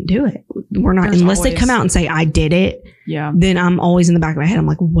if they didn't do it? We're not unless they come out and say I did it. Yeah. Then I'm always in the back of my head. I'm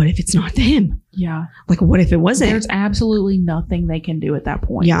like, what if it's not them? Yeah. Like, what if it wasn't? There's absolutely nothing they can do at that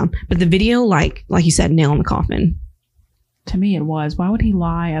point. Yeah. But the video, like you said, nail in the coffin. To me, it was. Why would he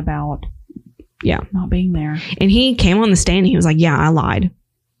lie about? Yeah. Not being there. And he came on the stand and he was like, yeah, I lied.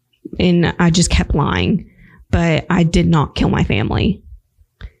 And I just kept lying. But I did not kill my family.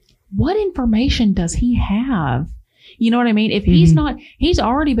 What information does he have? You know what I mean? If mm-hmm. he's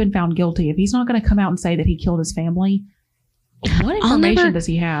already been found guilty. If he's not going to come out and say that he killed his family, what information does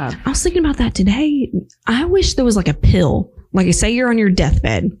he have? I was thinking about that today. I wish there was like a pill. Like, say you're on your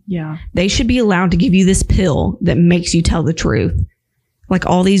deathbed. Yeah. They should be allowed to give you this pill that makes you tell the truth. Like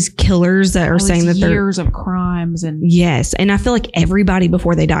all these killers that are saying that they're years of crimes and yes. And I feel like everybody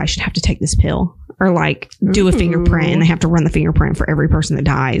before they die should have to take this pill or like do a fingerprint and they have to run the fingerprint for every person that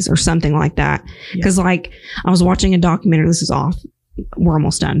dies or something like that. Because like I was watching a documentary. This is off. We're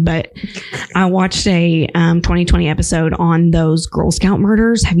almost done, but I watched a 2020 episode on those Girl Scout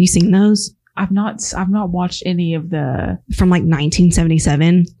murders. Have you seen those? I've not watched any of the from like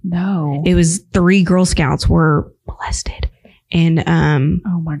 1977. No, it was 3 Girl Scouts were molested. And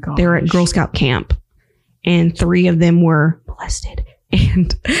oh my god, they were at Girl Scout camp, and 3 of them were molested.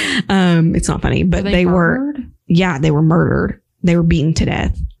 And it's not funny, but they were they were murdered. They were beaten to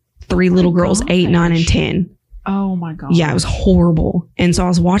death. 3 little girls, 8, 9, and 10. Oh my god, yeah, it was horrible. And so I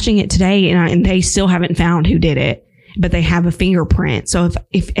was watching it today, and they still haven't found who did it, but they have a fingerprint. So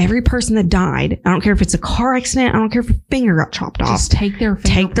if every person that died, I don't care if it's a car accident, I don't care if a finger got chopped off, just take their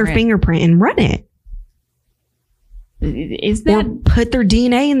fingerprint and run it. Is that, or put their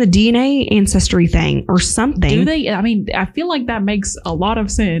DNA in the DNA ancestry thing or something? Do they? I mean, I feel like that makes a lot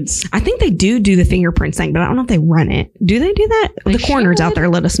of sense. I think they do the fingerprints thing, but I don't know if they run it. Do they do that? The coroners out there,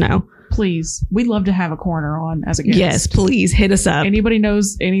 let us know. Please. We'd love to have a coroner on as a guest. Yes, please hit us up. Anybody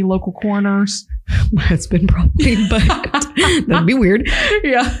knows any local coroners? My husband probably, but that'd be weird.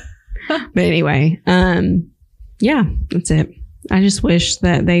 Yeah. But anyway, yeah, that's it. I just wish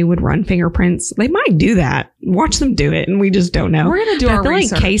that they would run fingerprints. They might do that. Watch them do it, and we just don't know. We're going to do our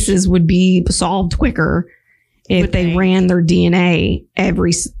research. Like cases would be solved quicker if they ran their DNA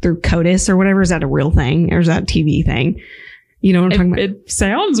through CODIS or whatever. Is that a real thing, or is that a TV thing? You know what I'm talking about? It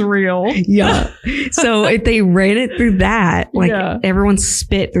sounds real. Yeah. So if they ran it through that, like everyone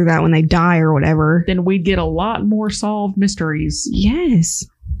spit through that when they die or whatever, then we'd get a lot more solved mysteries. Yes.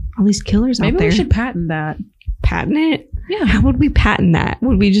 All these killers out there. Maybe we should patent that. Patent it? Yeah. How would we patent that?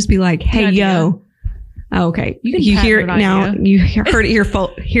 Would we just be like, hey, yo. Oh, okay. You hear it now. You heard it here,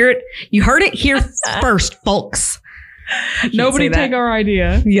 folks. You heard it here first, folks. Nobody take our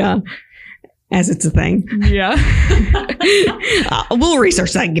idea. Yeah. As it's a thing. Yeah. We'll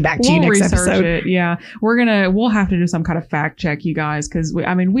research that and get back to you next episode. It. Yeah. We'll have to do some kind of fact check, you guys, because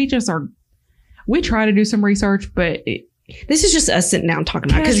we try to do some research, but this is just us sitting down talking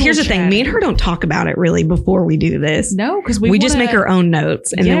about it. Because here's the thing, me and her don't talk about it really before we do this. No, because we just make our own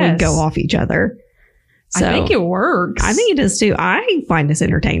notes and then we go off each other. So, I think it works. I think it does too. I find this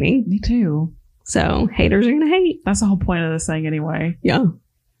entertaining. Me too. So haters are gonna hate. That's the whole point of this thing anyway. Yeah.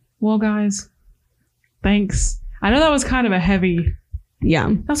 Well, guys, thanks. I know that was kind of a heavy. Yeah.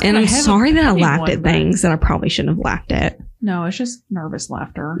 And I'm sorry that I laughed at things that I probably shouldn't have laughed at. No, it's just nervous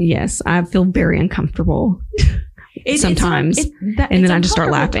laughter. Yes. I feel very uncomfortable. Sometimes. And then I just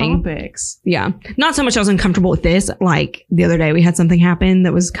start laughing. Topics. Yeah. Not so much I was uncomfortable with this. Like the other day we had something happen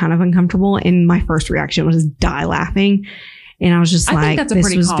that was kind of uncomfortable. And my first reaction was die laughing. And I was just like,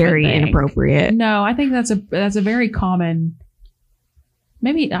 this was very inappropriate. No, I think that's a very common,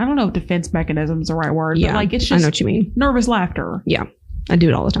 maybe, I don't know if defense mechanism is the right word. Yeah. But like, it's just I know what you mean. Nervous laughter. Yeah. I do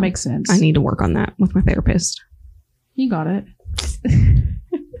it all the time. Makes sense. I need to work on that with my therapist. You got it.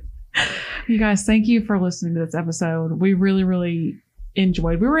 You guys, thank you for listening to this episode. We really, really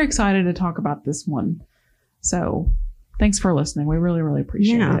enjoyed. We were excited to talk about this one. So thanks for listening. We really, really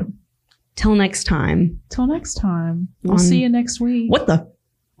appreciate it. Till next time. Till next time. We'll see you next week. What the?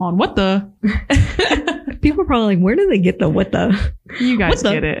 On what the? People are probably like, where do they get the what the? You guys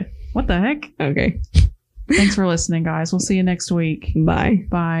get it. What the heck? Okay. Thanks for listening, guys. We'll see you next week. Bye.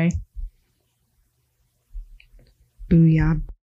 Bye. Booyah.